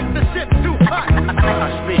this mic, the shit too hot.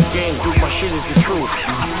 I spit game, dude, my shit is the truth.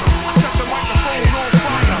 Set the microphone on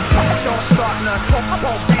fire. Don't start none,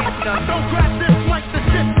 won't dance none. Don't grab this mic, the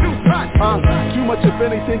shit too hot. Too much of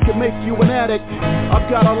anything can make you an addict. I've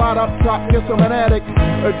got a lot up top, guess I'm an addict.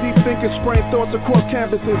 A deep thinker spraying thoughts across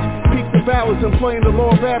canvases. Peak the valleys and playing the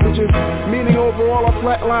law of averages. Meaning overall I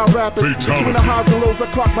flatline rappers. Between the highs and lows I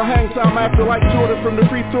clock my hang time after like Jordan from the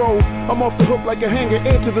free throw. I'm off the hook like a hanger,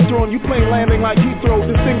 into the door and you play landing like Heathrow.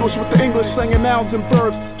 Distinguished with the English singing nouns and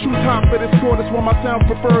verbs. True time for this chord is what my sound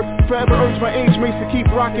preferred. Forever urge my age mates to keep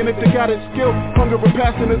rocking it. They got it, skill, hunger and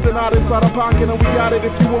passion is not inside our pocket. And we got it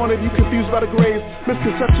if you want it, you confused by the grades.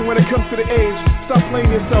 Misconception when it comes to the age. Stop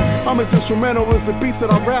playing yourself, I'm as instrumental as the beats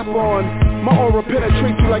that I rap on. My aura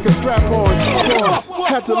penetrates you like a strap on.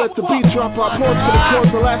 Had to let the beat drop out. Pause for the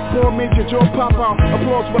chords, the last chord made your jaw pop out.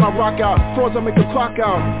 Applause when I rock out, frauds I make the clock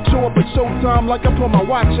out. Show up at showtime like I pull my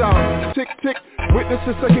watch out. Tick tick, witness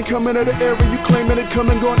the second coming of the era. You claiming it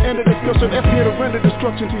coming, going end of discussion. F here to render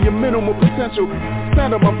destruction to your minimal potential.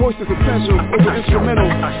 Stand up, my voice is essential, over instrumental.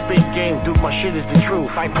 I spit game, dude, my shit is the truth.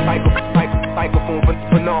 Microphone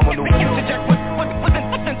phenomenal. Interject with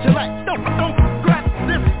intellect. Don't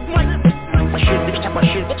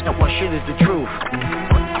shit is the truth.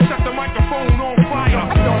 I set the microphone on fire.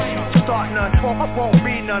 Don't start none, won't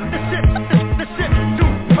be none. The shit's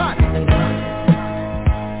too hot.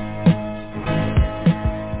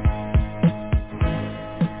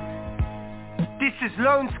 This is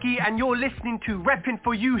Loneski and you're listening to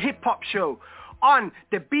RePPiN4U Hip Hop Show on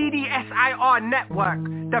the BDSIR network,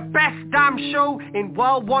 the best damn show in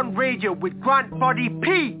World 1 Radio with Grant Body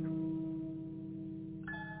P.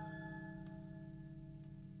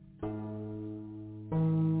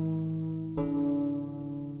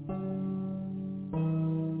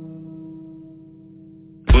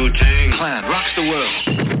 Wu-Tang Clan rocks the world.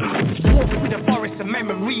 Walk through the forest of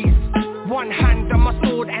memories. One hand on my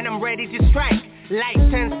sword and I'm ready to strike. Light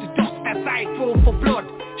turns to dust as I throw for blood.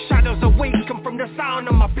 Shadows awaken from the sound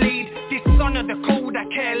of my blade. Dishonor the code, I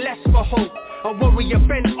care less for hope. A warrior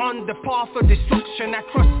bent on the path of destruction. I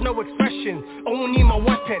trust no expression, only my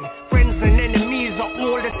weapon. Friends and enemies are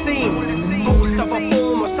all the same. Ghost of a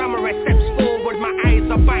former samurai steps forward. My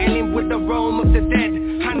eyes are battling with the realm of the dead.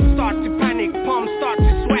 Hands start to panic, palms start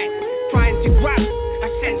to sweat. Trying to grab a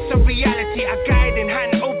sense of reality. A guiding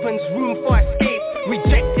hand opens room for escape.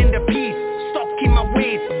 Rejecting the peace, stuck in my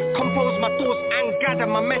ways. Compose my thoughts and gather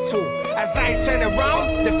my metal. As I turn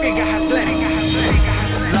around, the figure has left.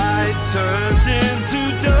 Light turns into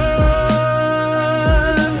dark.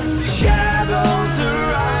 Shadows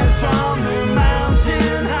arise from the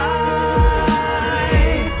mountain high.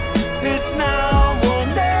 It's now or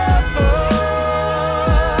never.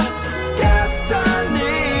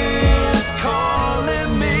 Destiny is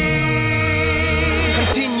calling me.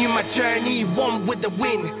 Continue my journey, one with the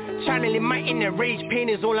wind. Channeling my inner rage, pain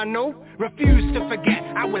is all I know. Refuse to forget,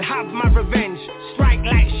 I will have my revenge. Strike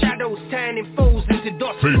like shadows, turning foes into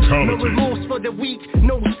dust. Fatality. No remorse for the weak,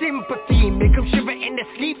 no sympathy. Make them shiver in their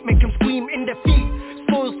sleep, make them scream in defeat.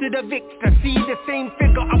 Spoils to the victor, see the same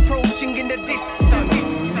figure approaching in the distance.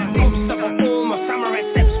 Ghost of a former samurai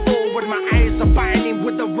steps forward. My eyes are burning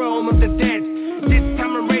with the realm of the dead. This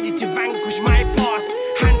time I'm ready to vanquish my past.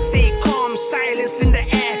 Hands stay calm, silence in the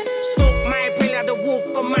air. Stalk my pillar, the wolf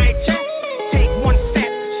on my chest. Take one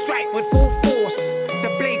step, strike with full force. The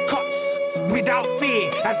blade cuts without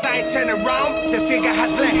fear. As I turn around, the figure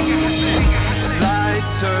has left. Light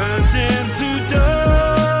turns into dark.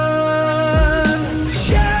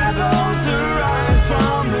 Shadows arise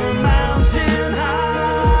from the mountain high.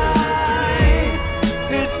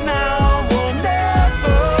 It's now or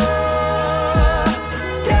never.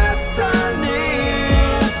 Destiny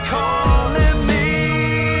is calling me.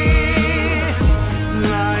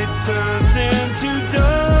 Light turns into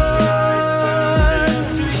dark.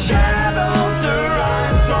 Shadows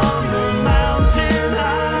arise from the mountain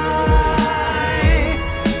high.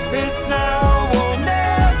 It's now or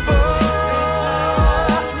never.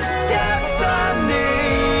 Destiny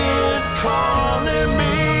is calling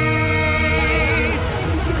me.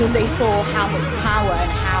 Because they saw how much power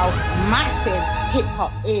and how massive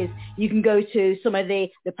hip-hop is. You can go to some of the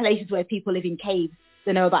places where people live in caves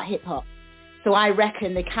that know about hip-hop. So I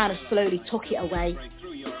reckon they kind of slowly took it away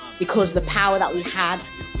because of the power that we had.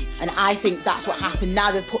 And I think that's what happened.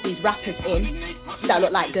 Now they've put these rappers in that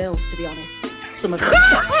look like girls, to be honest. Some of them.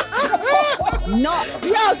 No,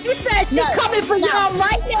 yo, she said she's coming for y'all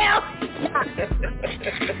right now.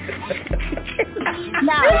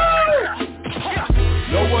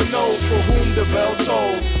 No one knows for whom the bell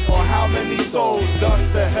tolls, or how many souls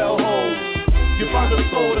does the hell hold. You find a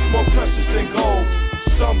soul that's more precious than gold.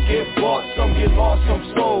 Some get bought, some get lost, some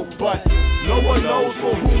sold. But no one knows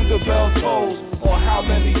for whom the bell tolls, or how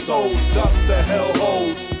many souls does the hell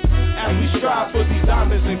hold. And we strive for these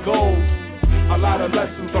diamonds and gold. A lot of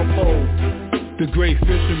lessons unfold. The great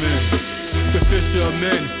fisherman, the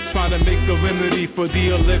fishermen, trying to make a remedy for the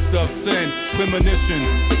elixir of sin. Premonition,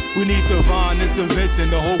 we need divine intervention.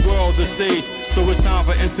 The whole world is stage, so it's time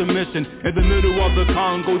for intermission. In the middle of the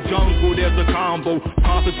Congo jungle, there's a combo,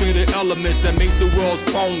 concentrated elements that make the world's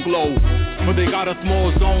phone glow. But they got a small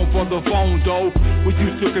zone for the phone though. We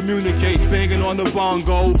used to communicate, banging on the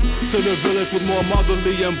bongo. To the village with more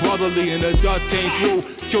motherly and brotherly, and the dust came through,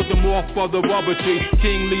 killed them off for the rubber tree.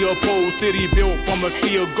 King Leopold, city built from a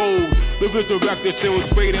sea of gold. The resurrected still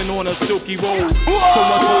trading on a silky road.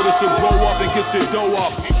 Someone told us to grow up and get your dough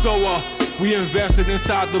up. So we invested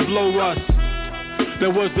inside the blow rush. There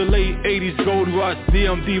was the late 80s gold rush.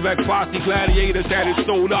 DMD, Rec Posse, Gladiators had it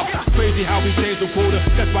sold up. Crazy how we changed the quota,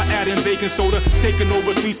 just by adding baking soda. Taking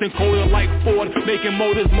over streets and cola like Ford. Making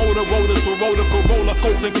motors, motor rotors, Corolla, Corolla,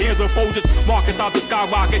 Colts and cans of Folgers. Markets out to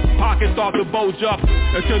skyrocket, pockets start to bulge up.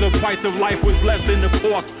 Until the price of life was less than the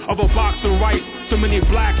cost of a box of rice. So many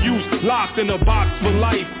black youths locked in a box for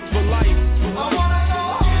life, for life.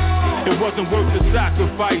 it wasn't worth the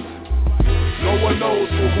sacrifice. No one knows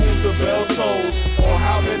for whom the bell tolls, or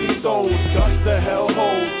how many souls dust the hell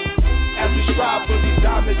holds. As we strive for these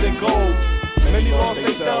diamonds and gold, many lost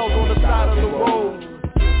themselves on the side of the road.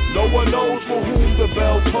 No one knows for whom the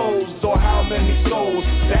bell tolls, or how many souls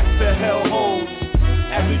that the hell holds.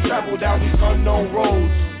 As we travel down these unknown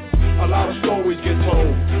roads, a lot of stories get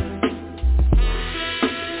told.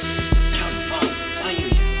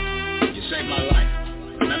 You saved my life,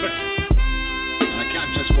 remember? And I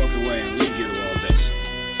can't just walk away and leave you to all this.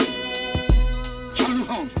 Come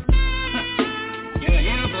home. You're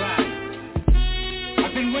here, Black.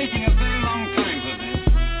 I've been waiting a very long time for this.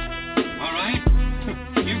 All right?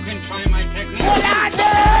 You can try my technique.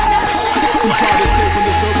 You try to take from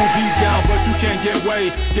the double D down, but you can't get way.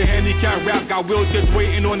 Your handicap rap got wheelchairs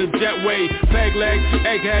waiting on the jetway. Peg leg,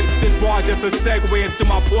 egghead, this bar just a segue into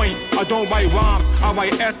my point. I don't write rhymes, I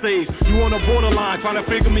write essays. You on the borderline, trying to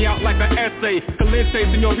figure me out like an essay. Caliente,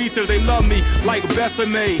 senoritas, they love me like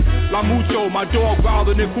Besame. La Mucho, my dog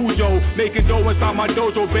wilder than Cujo. Making dough inside my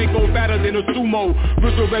dojo, banko fatter than a sumo.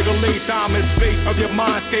 Ritual regulate time and space of your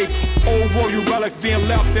mindscape. Old royal relics being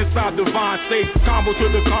left inside divine state. Combo to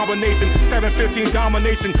the combination, 715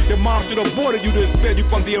 domination. Your mom should have aborted you to spare you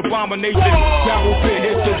from the abomination. Gravel pit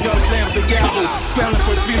hits the judge slams the gavel. Spelling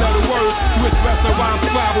for 3-letter words, you express the rhyme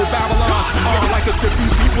travel. Babylon, like a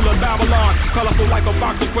tribute people of Babylon. Colorful like a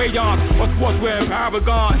box of crayons, or sportswear in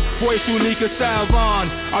Paragon. Voice unique as Savon.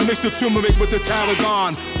 I mix the turmeric with the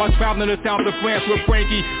tarragon. While traveling to south of France with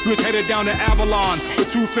Frankie, we was headed down to Avalon. The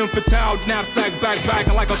true femme fatale, knapsack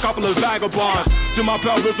backpacking like a couple of vagabonds. To my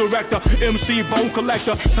belt resurrector, MC bone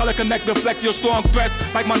collector. Teleconnect, reflect your strong threats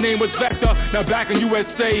like my name was Vector. Now back in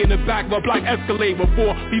USA in the back of a black Escalade with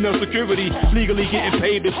 4 female security, legally getting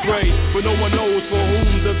paid to spray. But no one knows for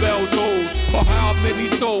whom the bell tolls, or how many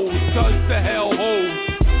souls does the hell hold.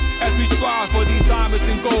 As we strive for these diamonds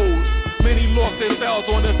and gold, many lost themselves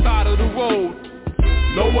on the side of the road.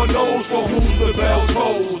 No one knows for whom the bell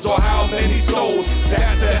tolls, or how many souls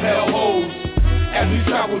that the hell holds. As we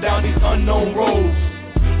travel down these unknown roads,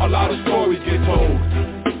 a lot of stories get told.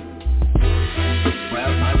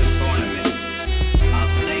 Well, I was born a minute. I'll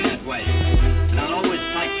stay that way. And I'll always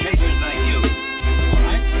fight traitors like you. All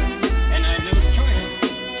right? And I have no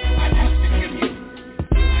choice. I'd have to kill you.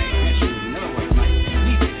 I guess you know what my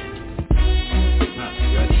technique is.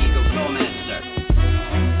 You're the Eagle Claw Master.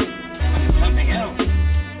 I'm something else.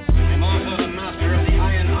 I'm also the master of the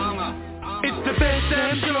iron armor. It's the best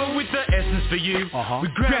damn show with the essence for you.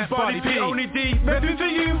 With Grand Body P, only D, repping for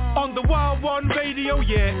you on the Wild One Radio,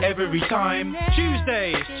 yeah, every time.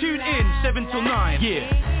 Tuesdays, tune in 7 till 9, yeah.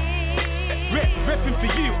 Repping for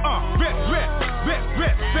you, repping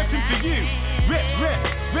for you.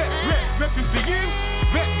 Repping for you.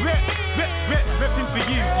 Repping for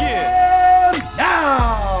you, yeah.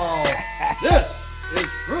 Now, this is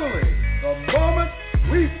truly the moment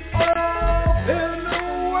we've all been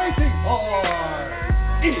waiting for.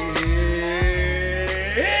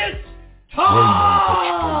 It's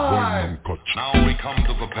time! Now we come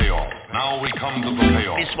to the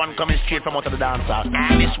payoff. This one coming straight from out of the dancer.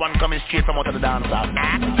 This one coming straight from out of the dancer.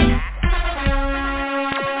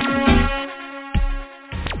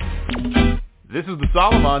 This is the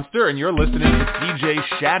Solomonster, and you're listening to DJ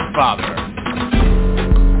SHADFATHER.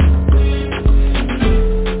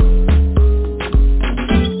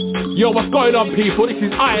 Yo, what's going on, people? This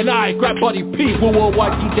is I, Grand Body People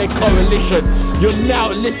Worldwide DJ Coalition. You're now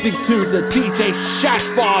listening to the DJ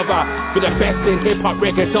SHADFATHER for the best in hip-hop,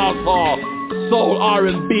 reggae, dancehall, soul,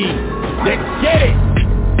 R&B. Let's get it!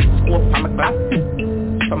 Scope from a clap,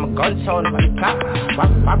 from a gun sound from a clap. Wap,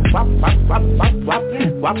 wap, wap, wap, wap, wap, wap,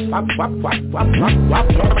 wap, wap, wap, wap, wap, wap, wap.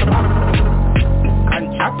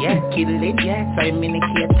 Contract, yeah, kill it, yeah, 5 minutes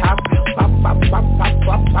here top. Wap, wap, wap, wap,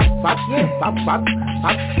 wap, wap, wap, yeah, wap, wap,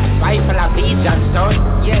 wap. Rifle a beat and sound,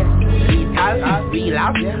 yeah. Lethal, real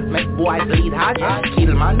out, yeah. Make boys lead hard, yeah.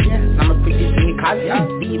 Kill man, yeah. Now me pretty sneakers, yeah.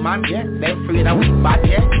 D-man, yeah. Them afraid of weak bad,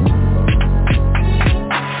 yeah.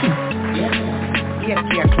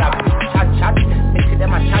 Yeah, club, chat, make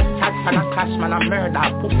them a chat, and a clash, man, a murder,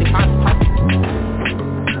 pussy pants.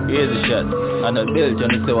 Here's the shot, and a bill,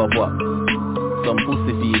 Johnny say what? Some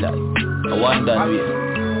pussy feel like, a one done way.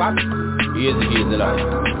 Here's the line.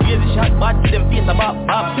 Here's the shot, bad to them face a bop.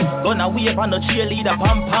 Gonna wave on the cheerleader,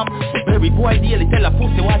 pam. The very boy daily tell a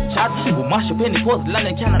pussy what chat. Who mash up any puzzle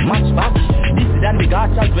and cannot match back. This is than the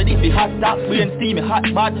gotchas ready for hot top. We ain't see me hot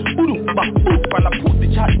bad. Boom, back, boom, and a pussy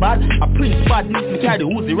chat bad. A prince bad, needs me carry the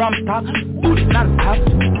Uzi ram stock. Boom, non-stop.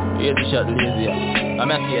 Here's the shot, lazy. I'm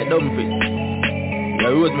at here, dumb face. Yeah,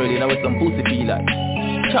 Rosemary, now with some pussy feel like.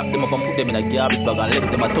 chop them up and put them in a garbage bag and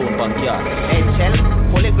left them a town from car. Eggshell,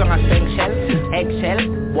 polygram and sting shell, eggshell,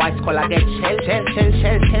 white collar get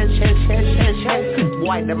shell.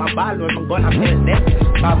 Boy, them a ball when I'm gonna fill them.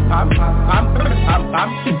 Pam, pam, pam, pam, pam, pam.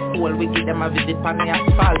 Roll we give them a visit on the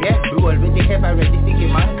asphalt, yeah. Roll with the heavy ready to give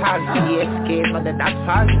man call. CSK, not the that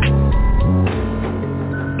fall.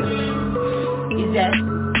 Is that?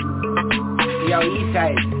 Yo, east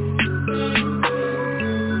side.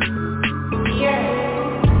 Yeah.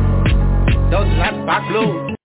 Don't not back low.